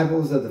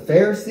disciples of the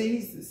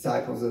Pharisees, the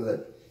disciples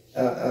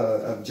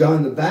of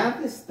John the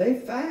Baptist, they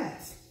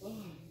fast.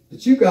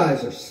 But you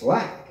guys are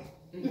slack.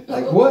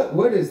 Like,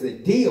 what is the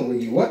deal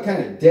with you? What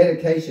kind of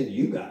dedication do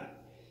you got?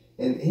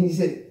 And he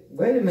said,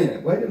 wait a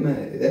minute.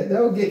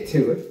 They'll get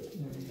to it.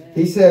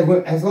 He said,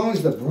 well, as long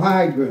as the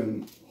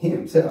bridegroom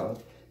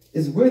himself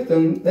is with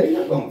them, they're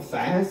not going to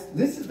fast.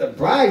 This is the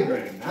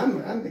bridegroom.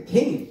 I'm the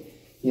king.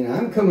 You know,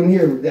 I'm coming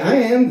here. I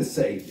am the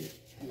Savior.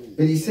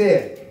 But he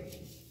said,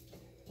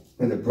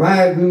 when the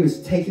bridegroom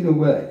is taken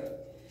away,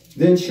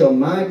 then shall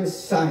my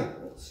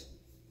disciples,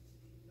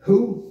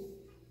 who?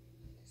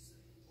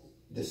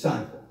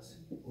 Disciples.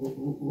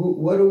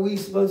 What are we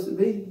supposed to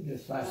be?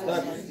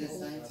 Disciples.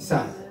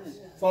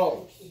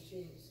 Followers.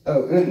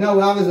 Oh, no,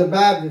 I was a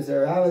Baptist,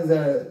 or I was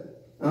a,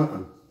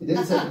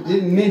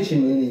 didn't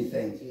mention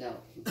anything. No.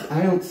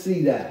 I don't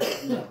see that.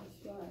 No.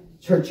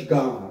 Church of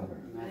God, or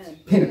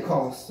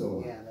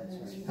Pentecostal. Yeah,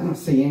 that's right. I don't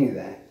see any of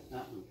that.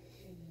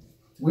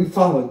 We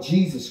follow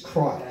Jesus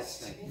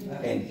Christ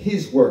and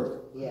His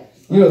Word.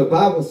 Yes. You know, the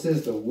Bible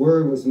says the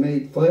Word was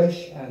made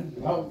flesh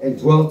and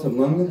dwelt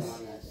among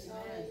us.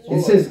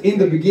 It says, in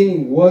the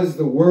beginning was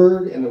the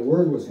Word, and the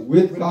Word was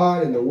with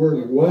God, and the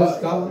Word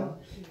was God.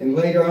 And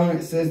later on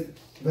it says,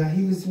 but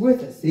He was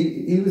with us.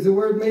 He was the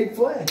Word made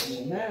flesh.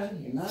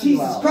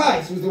 Jesus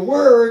Christ was the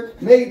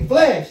Word made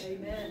flesh.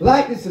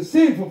 Likeness of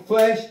sinful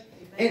flesh,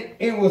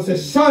 and was the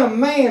Son of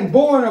Man,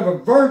 born of a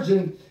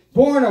virgin,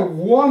 born of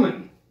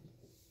woman.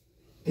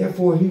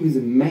 Therefore He was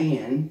a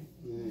man,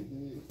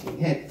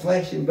 had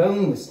flesh and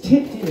bone, was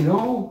tempted in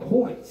all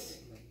points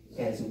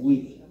as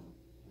we.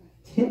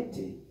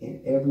 Tempted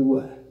in every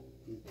way.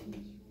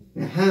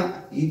 Now,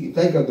 how you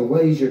think of the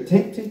ways you're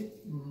tempted?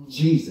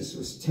 Jesus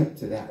was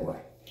tempted that way.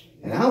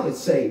 And I would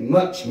say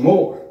much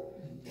more.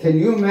 Can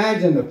you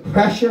imagine the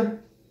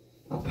pressure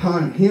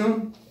upon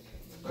Him?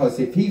 Because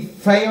if He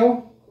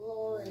fell,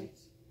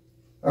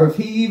 or if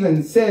He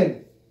even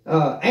said,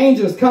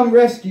 angels, come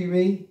rescue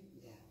me,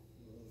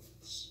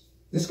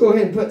 let's go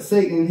ahead and put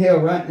Satan in hell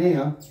right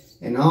now,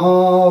 and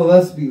all of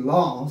us be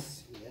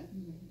lost.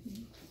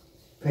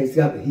 Praise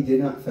God, but He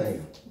did not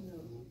fail.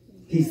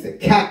 He's the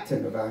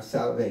captain of our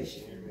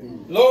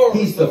salvation. Lord,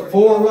 He's the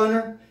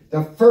forerunner,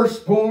 the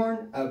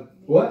firstborn of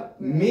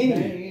what?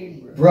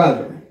 Many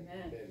brethren.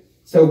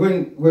 So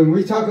when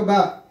we talk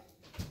about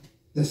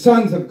the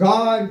sons of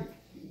God,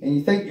 and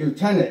you think you're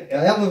trying to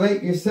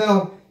elevate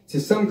yourself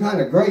to some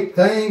kind of great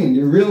thing, and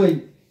you're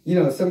really, you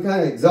know, some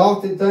kind of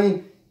exalted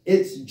thing,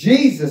 it's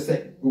Jesus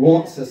that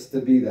wants us to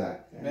be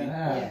that.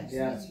 Yes,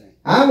 that's right.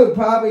 I would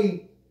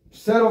probably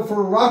settle for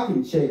a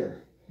rocking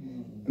chair.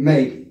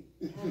 Maybe.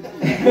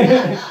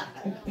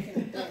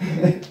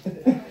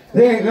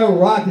 There ain't no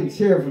rocking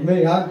chair for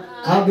me.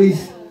 I'll be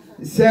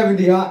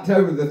 70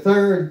 October the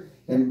 3rd,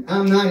 and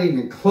I'm not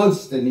even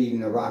close to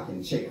needing a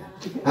rocking chair.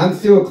 I'm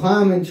still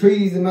climbing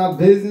trees in my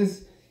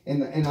business,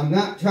 and I'm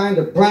not trying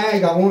to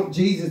brag. I want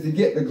Jesus to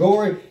get the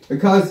glory,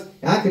 because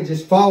I could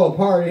just fall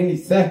apart any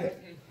second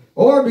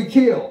or be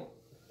killed.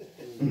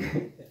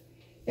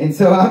 And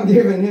so I'm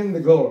giving Him the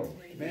glory.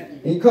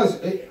 Because,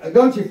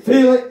 don't you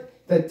feel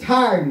it? The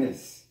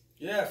tiredness.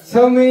 Yes.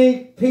 So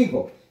many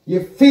people,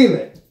 you feel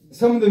it.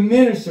 Some of the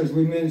ministers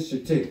we minister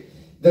to,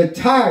 the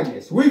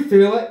tiredness, we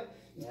feel it.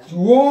 It's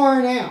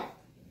worn out.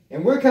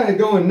 And we're kind of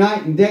going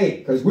night and day,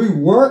 because we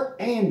work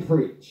and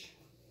preach.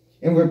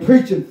 And we're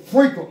preaching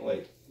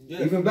frequently.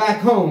 Yes. Even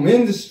back home,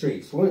 in the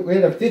streets. We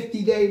had a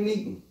 50-day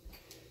meeting.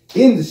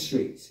 In the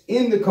streets,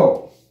 in the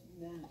cold.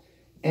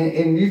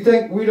 And you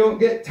think we don't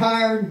get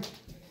tired?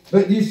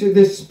 But you see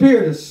the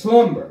spirit of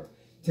slumber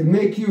to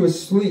make you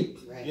asleep.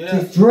 Right.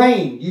 Yes. To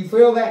drain. You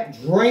feel that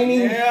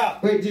draining? Yeah.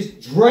 But it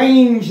just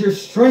drains your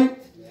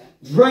strength.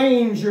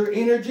 Drains your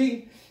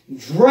energy.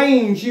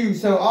 Drains you.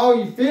 So all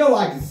you feel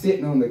like is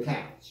sitting on the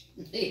couch.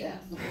 Yeah.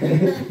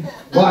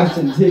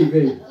 Watching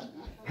TV.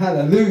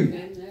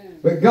 Hallelujah.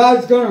 But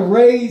God's going to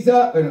raise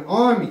up an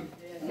army.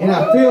 And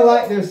I feel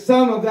like there's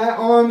some of that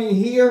army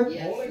here.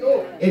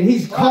 Yes. And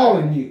He's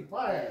calling you.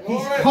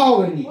 He's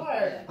calling you.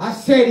 I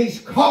said He's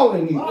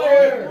calling you.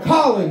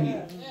 Calling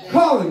you.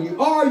 Calling you.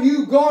 Are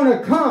you going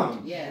to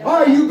come?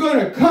 Are you going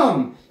to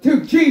come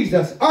to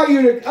Jesus? Are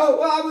you to, oh,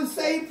 well, I was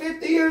saved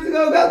 50 years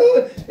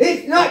ago.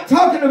 It's not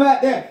talking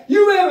about that.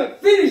 You haven't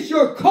finished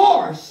your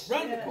course.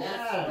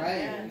 That's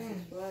right.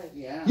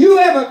 Yeah. You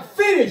haven't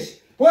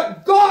finished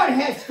what God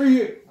has for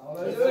you.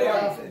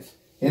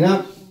 And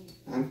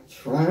I'm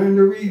trying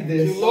to read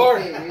this.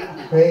 Lord.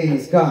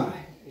 Praise God.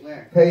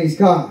 Praise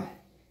God.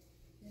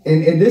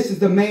 And this is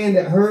the man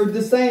that heard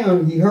the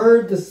sound. He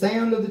heard the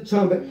sound of the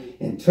trumpet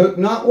and took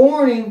not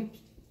warning.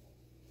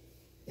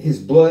 His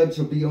blood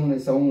shall be on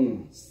his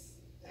own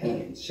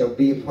hands, shall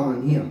be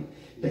upon him.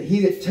 But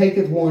he that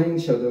taketh warning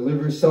shall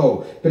deliver his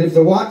soul. But if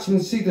the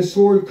watchman see the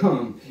sword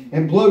come,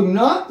 and blow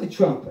not the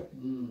trumpet,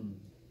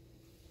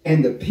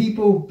 and the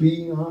people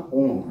be not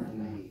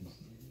warned.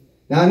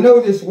 Now I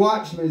know this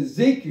watchman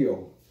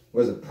Ezekiel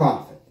was a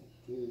prophet.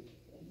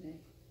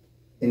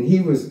 And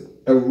he was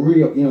a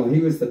real, he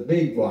was the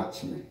big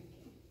watchman.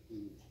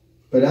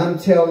 But I'm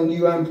telling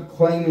you, I'm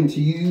proclaiming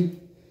to you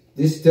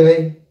this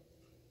day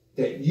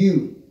that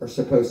you are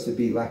supposed to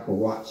be like a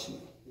watchman.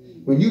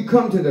 When you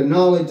come to the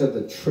knowledge of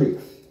the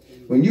truth,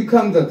 when you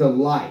come to the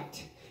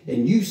light,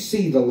 and you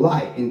see the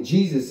light, and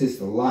Jesus is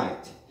the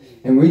light,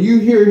 and when you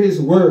hear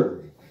his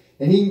word,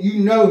 and you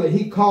know that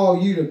he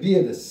called you to be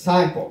a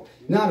disciple,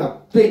 not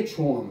a bench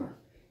warmer,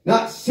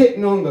 not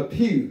sitting on the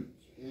pew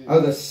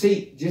or the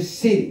seat, just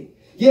sitting.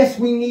 Yes,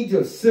 we need to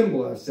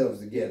assemble ourselves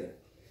together.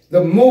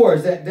 The more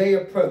as that day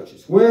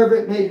approaches, wherever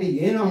it may be,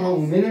 in a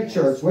home, in a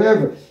church,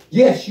 wherever.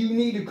 Yes, you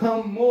need to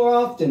come more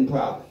often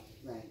probably.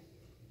 Right.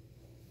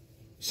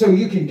 So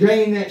you can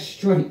gain that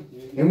strength.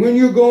 And when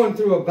you're going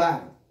through a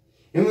battle,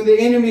 and when the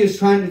enemy is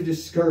trying to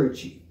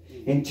discourage you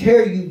and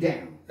tear you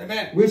down,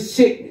 Amen, with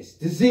sickness,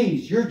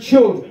 disease, your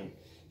children,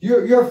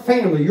 your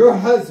family, your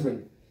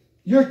husband,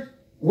 your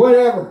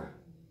whatever,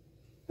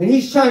 and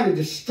he's trying to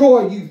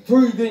destroy you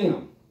through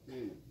them.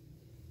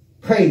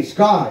 Praise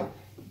God.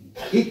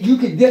 You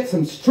could get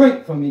some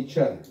strength from each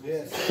other.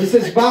 yes, It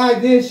says, by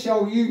this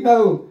shall you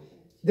know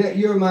that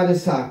you're my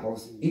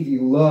disciples, if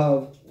you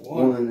love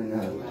one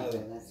another.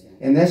 That's right.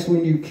 And that's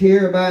when you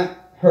care about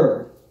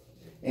her,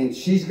 and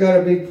she's got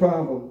a big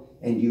problem,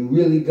 and you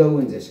really go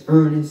in this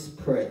earnest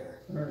prayer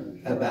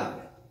about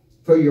it.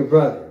 For your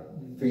brother,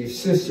 for your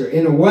sister.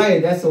 In a way,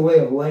 that's a way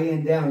of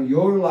laying down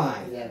your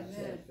life Yes.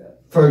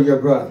 for your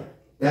brother.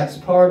 That's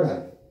part of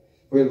it.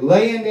 We're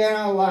laying down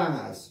our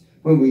lives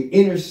when we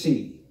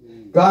intercede.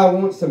 God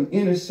wants some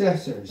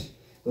intercessors.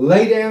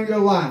 Lay down your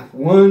life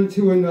one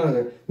to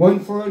another, one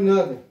for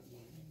another.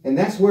 And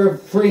that's where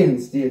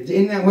friends did.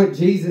 Isn't that what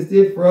Jesus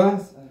did for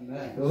us?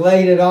 Amen.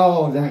 Laid it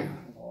all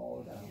down.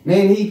 All down.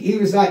 Man, he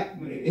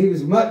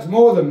was much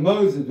more than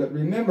Moses. But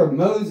remember,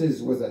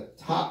 Moses was a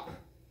top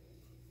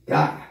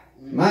guy.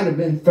 Might have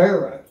been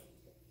Pharaoh.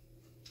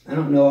 I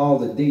don't know all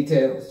the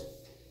details.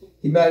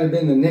 He might have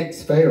been the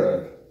next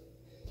Pharaoh.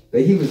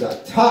 But he was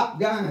a top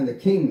guy in the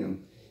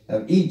kingdom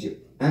of Egypt.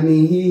 I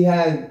mean, he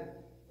had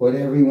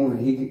whatever he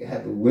wanted. He could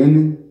have the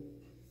women,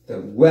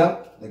 the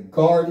wealth, the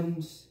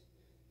gardens,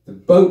 the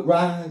boat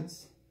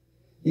rides.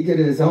 He could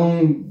have his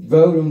own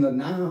vote on the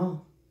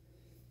Nile.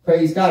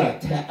 Praise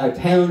God, a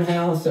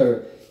townhouse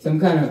or some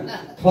kind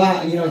of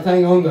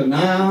thing on the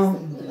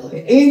Nile.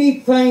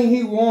 Anything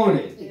he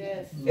wanted,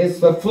 it's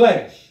the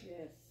flesh.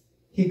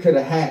 He could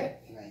have had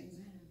it. Right.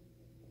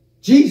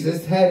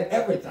 Jesus had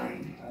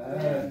everything.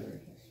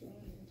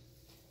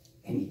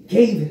 And he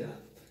gave it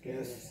up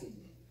yes,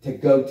 to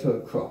go to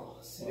a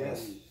cross.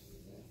 yes,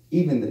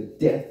 Even the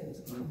death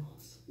of the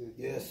cross.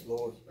 yes,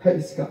 Lord.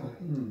 Praise God.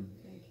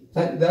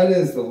 That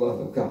is the love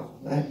of God.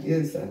 That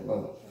is that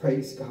love.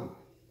 Praise God.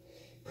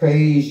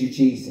 Praise you,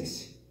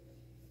 Jesus.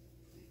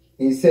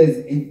 And he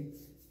says,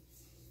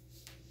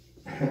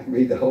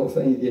 read the whole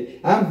thing again.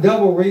 I'm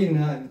double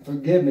reading,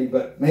 forgive me,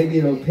 but maybe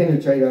it'll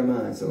penetrate our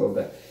minds a little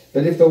bit.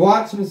 But if the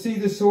watchman see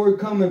the sword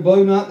come and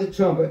blow not the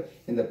trumpet,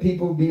 and the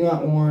people be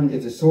not warned,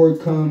 if the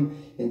sword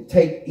come and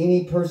take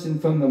any person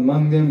from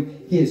among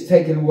them, he is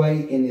taken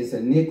away in his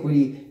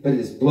iniquity, but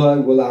his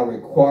blood will I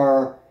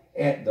require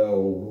at the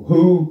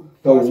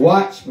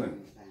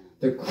watchman,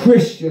 the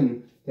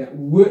Christian that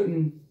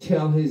wouldn't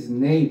tell his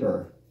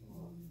neighbor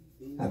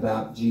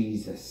about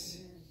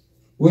Jesus.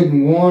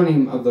 Wouldn't warn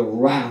him of the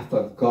wrath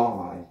of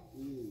God,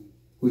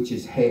 which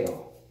is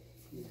hell.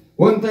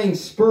 One thing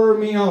spurred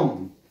me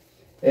on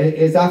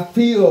is I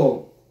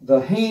feel the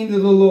hand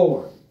of the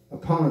Lord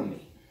upon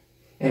me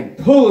and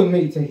pulling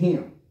me to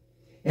him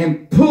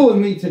and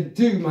pulling me to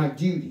do my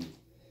duty,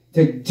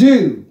 to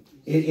do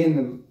it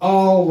in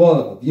all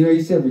love.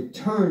 He said,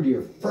 return to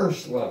your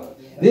first love.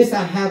 This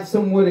I have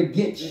somewhat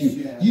against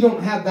you. You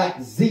don't have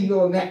that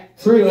zeal and that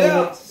thrill and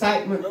that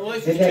excitement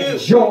and that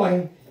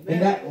joy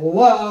and that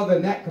love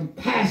and that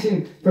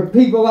compassion for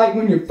people like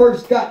when you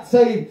first got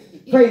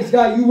saved. Praise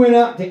God, you went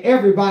out to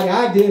everybody.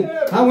 I did.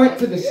 I went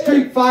to the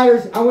street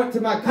fighters. I went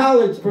to my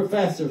college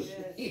professors.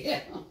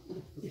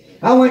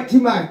 I went to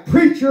my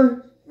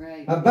preacher,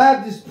 a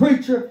Baptist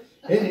preacher,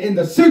 and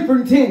the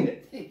superintendent.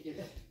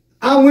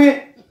 I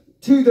went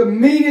to the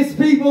meanest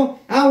people.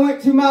 I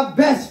went to my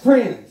best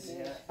friends.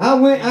 I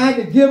had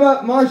to give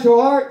up martial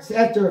arts.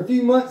 After a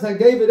few months, I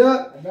gave it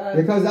up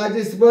because I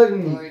just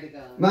wasn't,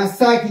 my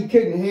psyche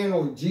couldn't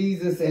handle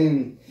Jesus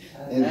and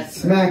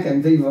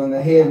smacking people in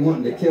the head,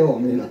 wanting to kill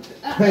them,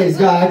 Praise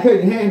God, I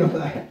couldn't handle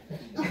that.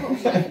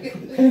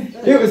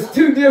 It was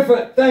two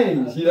different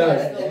things,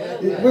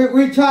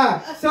 We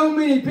try, so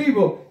many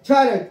people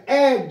try to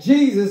add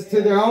Jesus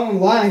to their own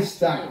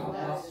lifestyle.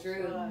 That's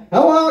true.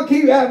 I'll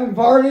keep having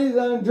parties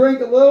and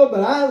drink a little,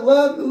 but I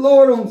love the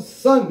Lord on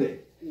Sunday.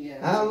 Yeah.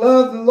 I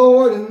love the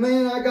Lord, and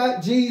man, I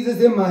got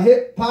Jesus in my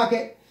hip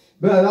pocket,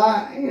 but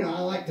I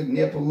like to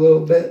nip a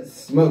little bit,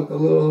 smoke a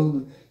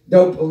little,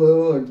 dope a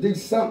little, or do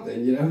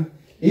something,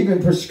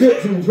 Even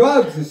prescription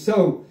drugs is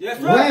so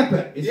That's right.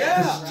 rampant. It's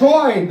Yeah.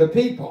 destroying the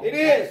people. It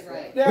is.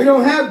 Right. We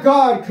don't have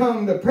God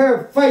come, the prayer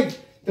of faith,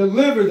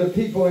 deliver the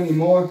people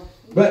anymore,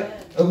 but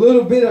a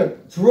little bit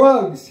of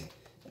drugs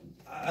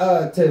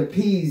to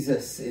appease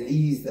us and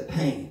ease the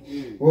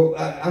pain. Well,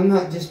 I'm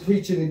not just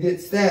preaching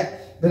against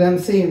that, but I'm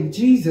saying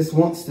Jesus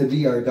wants to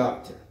be our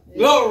doctor.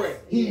 Glory.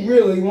 He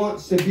really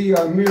wants to be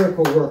our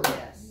miracle worker.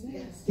 Yes.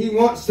 Yes. He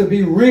wants to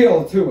be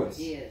real to us.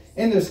 Yes.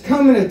 And there's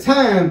coming a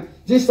time,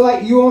 just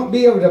like you won't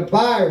be able to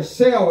buy or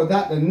sell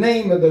without the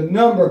name or the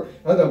number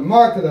or the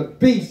mark of the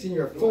beast in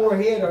your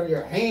forehead or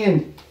your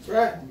hand, That's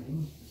right.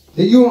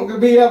 that you won't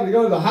be able to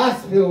go to the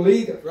hospital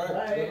either. Right.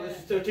 Revelation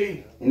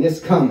 13. And it's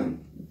coming.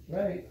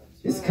 Right.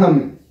 It's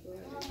coming.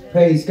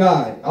 Praise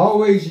God.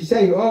 Always you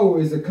say, oh,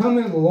 is the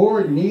coming of the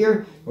Lord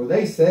near? Well,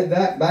 they said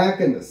that back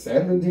in the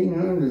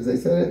 1700s. They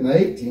said it in the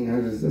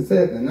 1800s. They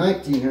said it in the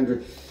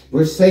 1900s.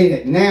 We're saying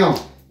it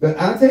now. But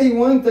I'll tell you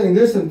one thing.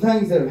 There's some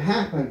things that have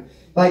happened.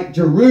 Like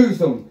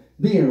Jerusalem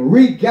being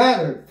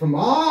regathered from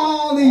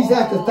all these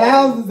after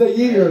thousands of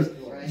years.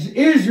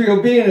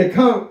 Israel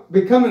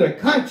becoming a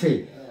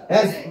country.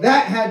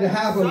 That had to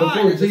happen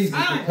before Jesus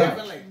could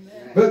come.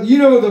 But you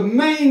know the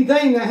main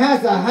thing that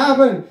has to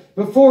happen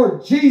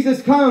before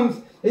Jesus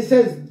comes, it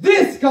says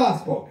this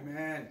gospel.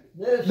 Amen.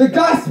 The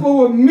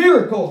gospel of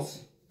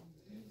miracles.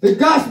 The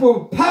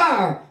gospel of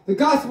power. The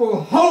gospel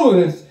of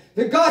holiness.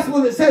 The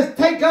gospel that says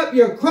take up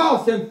your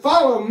cross and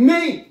follow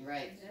me.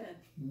 Right.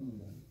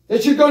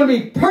 That you're going to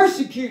be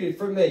persecuted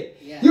for me.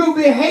 Yes. You'll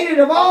be hated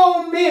of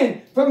all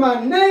men for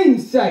my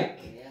name's sake.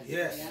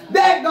 Yes. Yeah.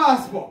 That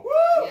gospel.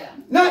 Yeah.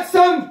 Not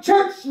some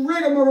church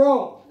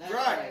rigmarole. That's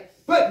Right. right.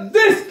 But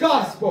this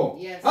gospel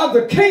Yes. of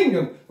the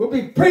kingdom will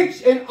be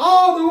preached in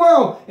all the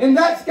world. And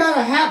that's got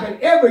to happen.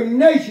 Every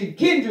nation,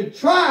 kindred,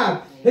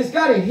 tribe has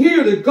got to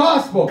hear the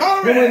gospel.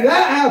 Glory. And when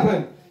that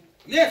happens,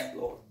 Yes,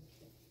 Lord.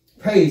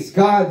 praise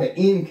God, the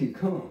end can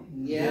come.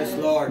 Yes,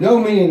 Lord. No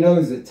man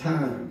knows the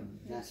time.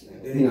 That's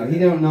right. You know, he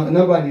don't know.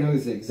 Nobody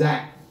knows the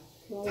exact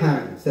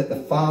time except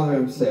the Father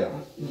himself.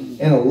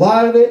 And a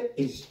lot of it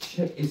is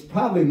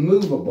probably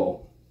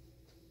movable.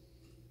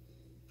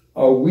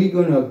 Are we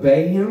going to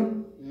obey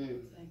him?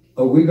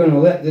 Are we going to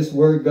let this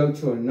word go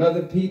to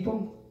another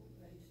people?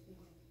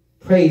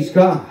 Praise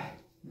God.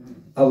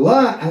 A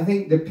lot, I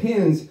think,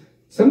 depends.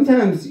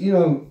 Sometimes, you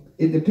know,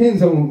 it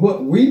depends on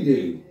what we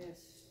do.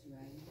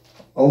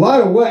 A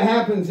lot of what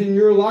happens in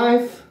your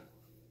life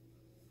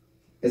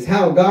is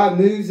how God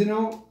moves and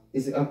all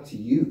is up to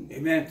you.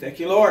 Amen. Thank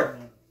you, Lord.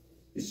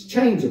 It's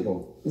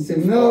changeable. You say,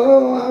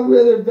 no, I'd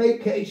rather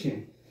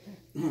vacation.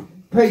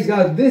 Praise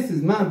God, this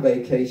is my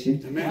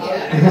vacation.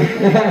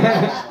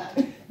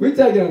 Amen. We're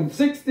taking a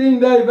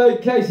 16-day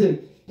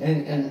vacation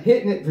and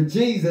hitting it for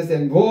Jesus.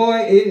 And boy,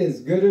 it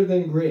is gooder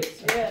than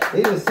grits.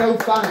 It is so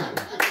fine.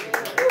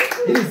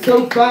 It is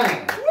so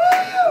fine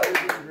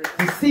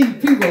to see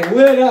people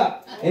lit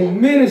up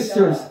and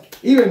ministers,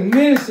 even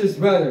ministers,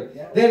 brother,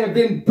 that have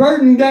been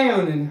burdened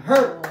down and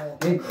hurt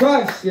and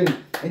crushed and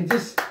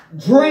just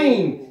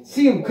drained.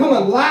 See them come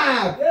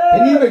alive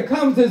and even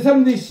come to some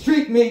of these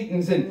street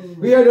meetings. And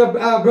we heard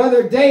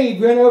Brother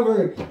Dave went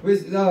over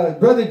with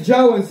Brother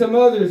Joe and some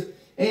others.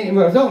 And it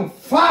was on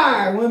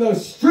fire, one of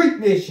those street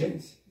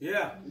missions.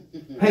 Yeah.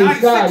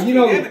 Praise God. You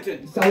know,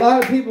 a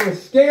lot of people are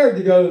scared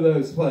to go to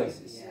those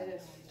places.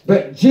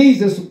 But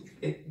Jesus,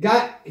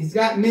 he's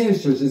got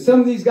ministers. And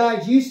some of these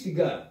guys used to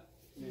go.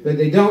 But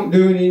they don't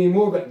do it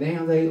anymore. But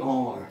now they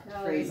are.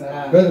 Praise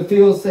God. Brother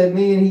Phil said,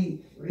 man, he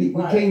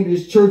came to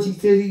his church. He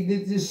said he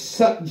did just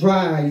suck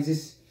dry. He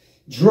just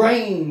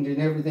drained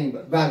and everything.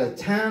 But by the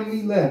time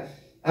we left,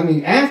 I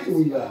mean, after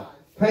we left,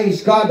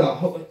 praise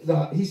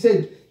God, he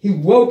said, he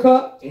woke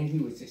up and he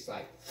was just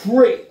like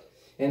free.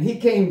 And he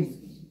came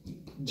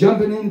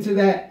jumping into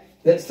that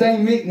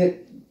same meeting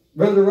that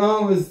Brother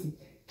Ron was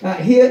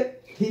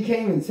hit. He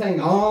came and sang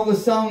all the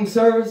song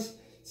service,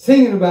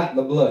 singing about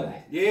the blood.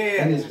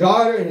 Yeah. And his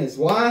daughter and his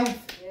wife.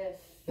 Yes.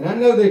 And I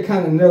know they're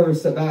kind of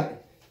nervous about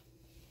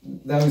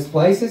those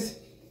places,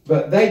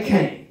 but they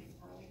came.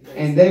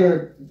 And they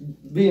were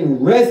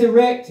being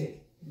resurrected.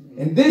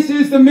 And this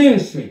is the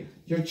ministry.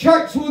 Your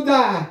church will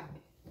die.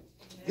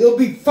 It'll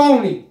be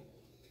phony.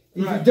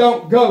 If you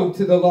don't go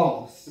to the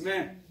lost.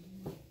 Amen.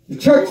 The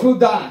church will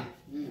die.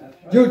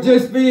 You'll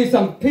just be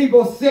some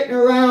people sitting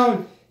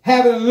around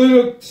having a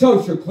little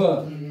social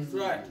club. That's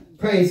right.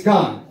 Praise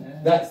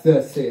God. That's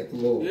thus saith the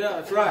Lord. Yeah,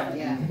 that's right.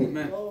 Yeah.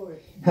 Amen.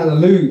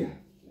 Hallelujah.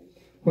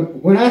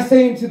 When I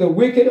say unto the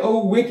wicked,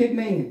 O wicked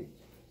man,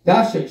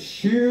 thou shalt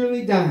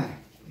surely die,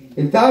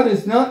 if thou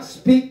dost not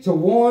speak to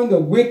warn the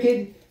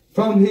wicked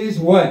from his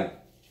way.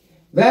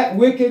 That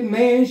wicked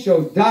man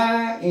shall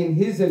die in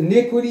his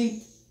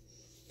iniquity,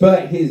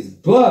 but his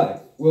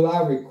blood will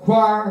I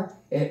require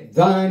at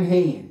thine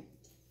hand.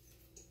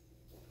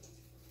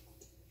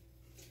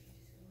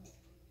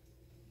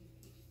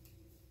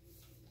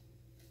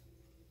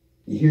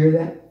 You hear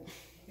that?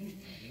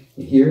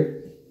 You hear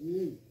it?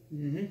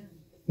 Mm-hmm.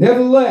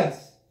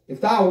 Nevertheless,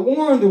 if thou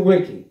warn the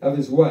wicked of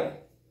his way,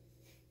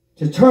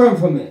 to turn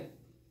from it,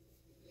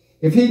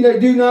 If he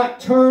do not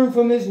turn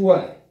from his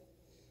way,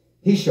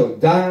 he shall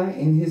die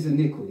in his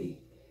iniquity.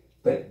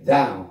 But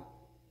thou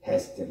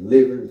hast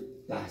delivered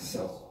thy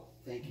soul.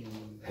 Thank you,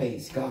 Lord.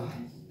 Praise God.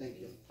 Thank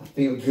you. I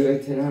feel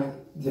good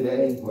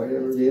today,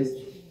 whatever it is.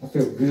 I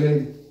feel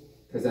good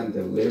because I'm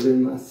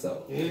delivering my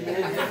soul.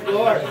 Amen.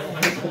 Lord.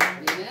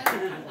 Yeah.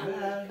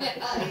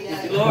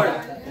 Lord.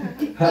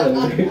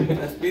 Hallelujah.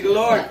 Blessed be the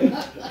Lord.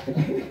 I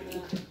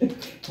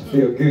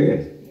feel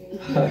good.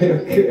 I feel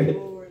good.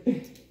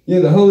 You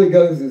know, the Holy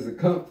Ghost is a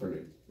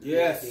comforter.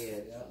 Yes.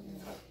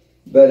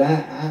 But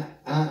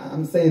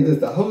I'm saying this,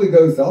 the Holy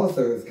Ghost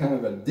also is kind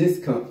of a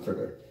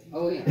discomforter.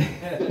 Oh,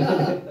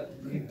 yeah.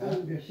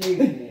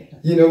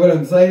 You know what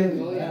I'm saying?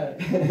 Oh, yeah.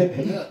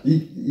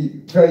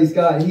 Praise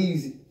God,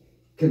 he's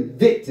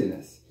convicting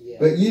us. Yeah.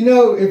 But you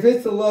know, if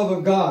it's the love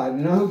of God,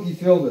 and I hope you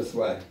feel this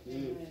way,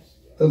 Mm.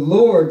 the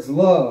Lord's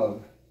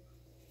love,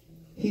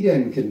 he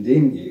doesn't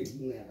condemn you.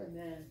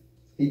 Never.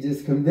 He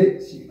just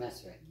convicts you.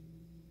 That's right.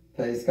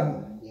 Praise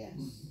God. Yes.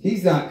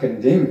 He's not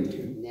condemning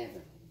you.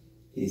 Never.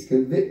 He's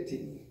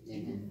convicting you.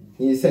 Amen.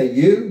 And you say,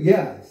 you?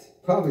 Yes.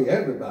 Probably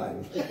everybody.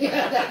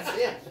 Yeah, that's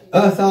it.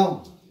 Us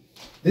all.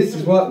 This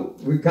is what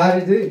we've got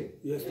to do.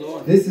 Yes,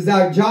 Lord. This is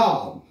our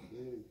job.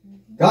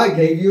 God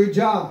gave you a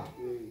job.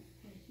 Mm.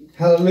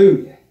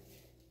 Hallelujah.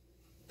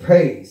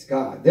 Praise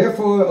God.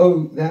 Therefore,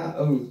 O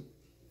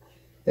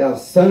thou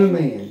son of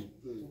man,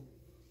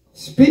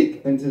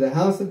 speak unto the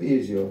house of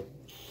Israel.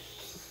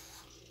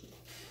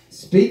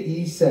 Speak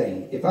ye,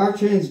 saying, if our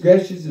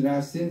transgressions and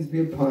our sins be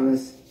upon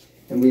us,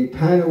 and we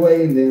pine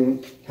away in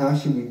them, how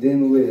shall we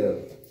then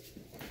live?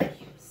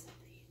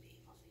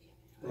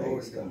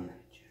 Praise God.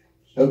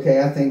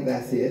 Okay, I think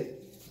that's it.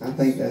 I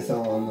think that's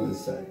all I'm going to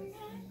say.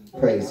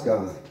 Praise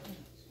God.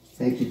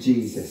 Thank you,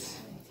 Jesus.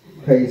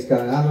 Praise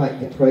God. I'd like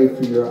to pray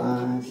for your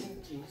eyes.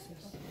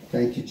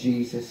 Thank you,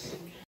 Jesus.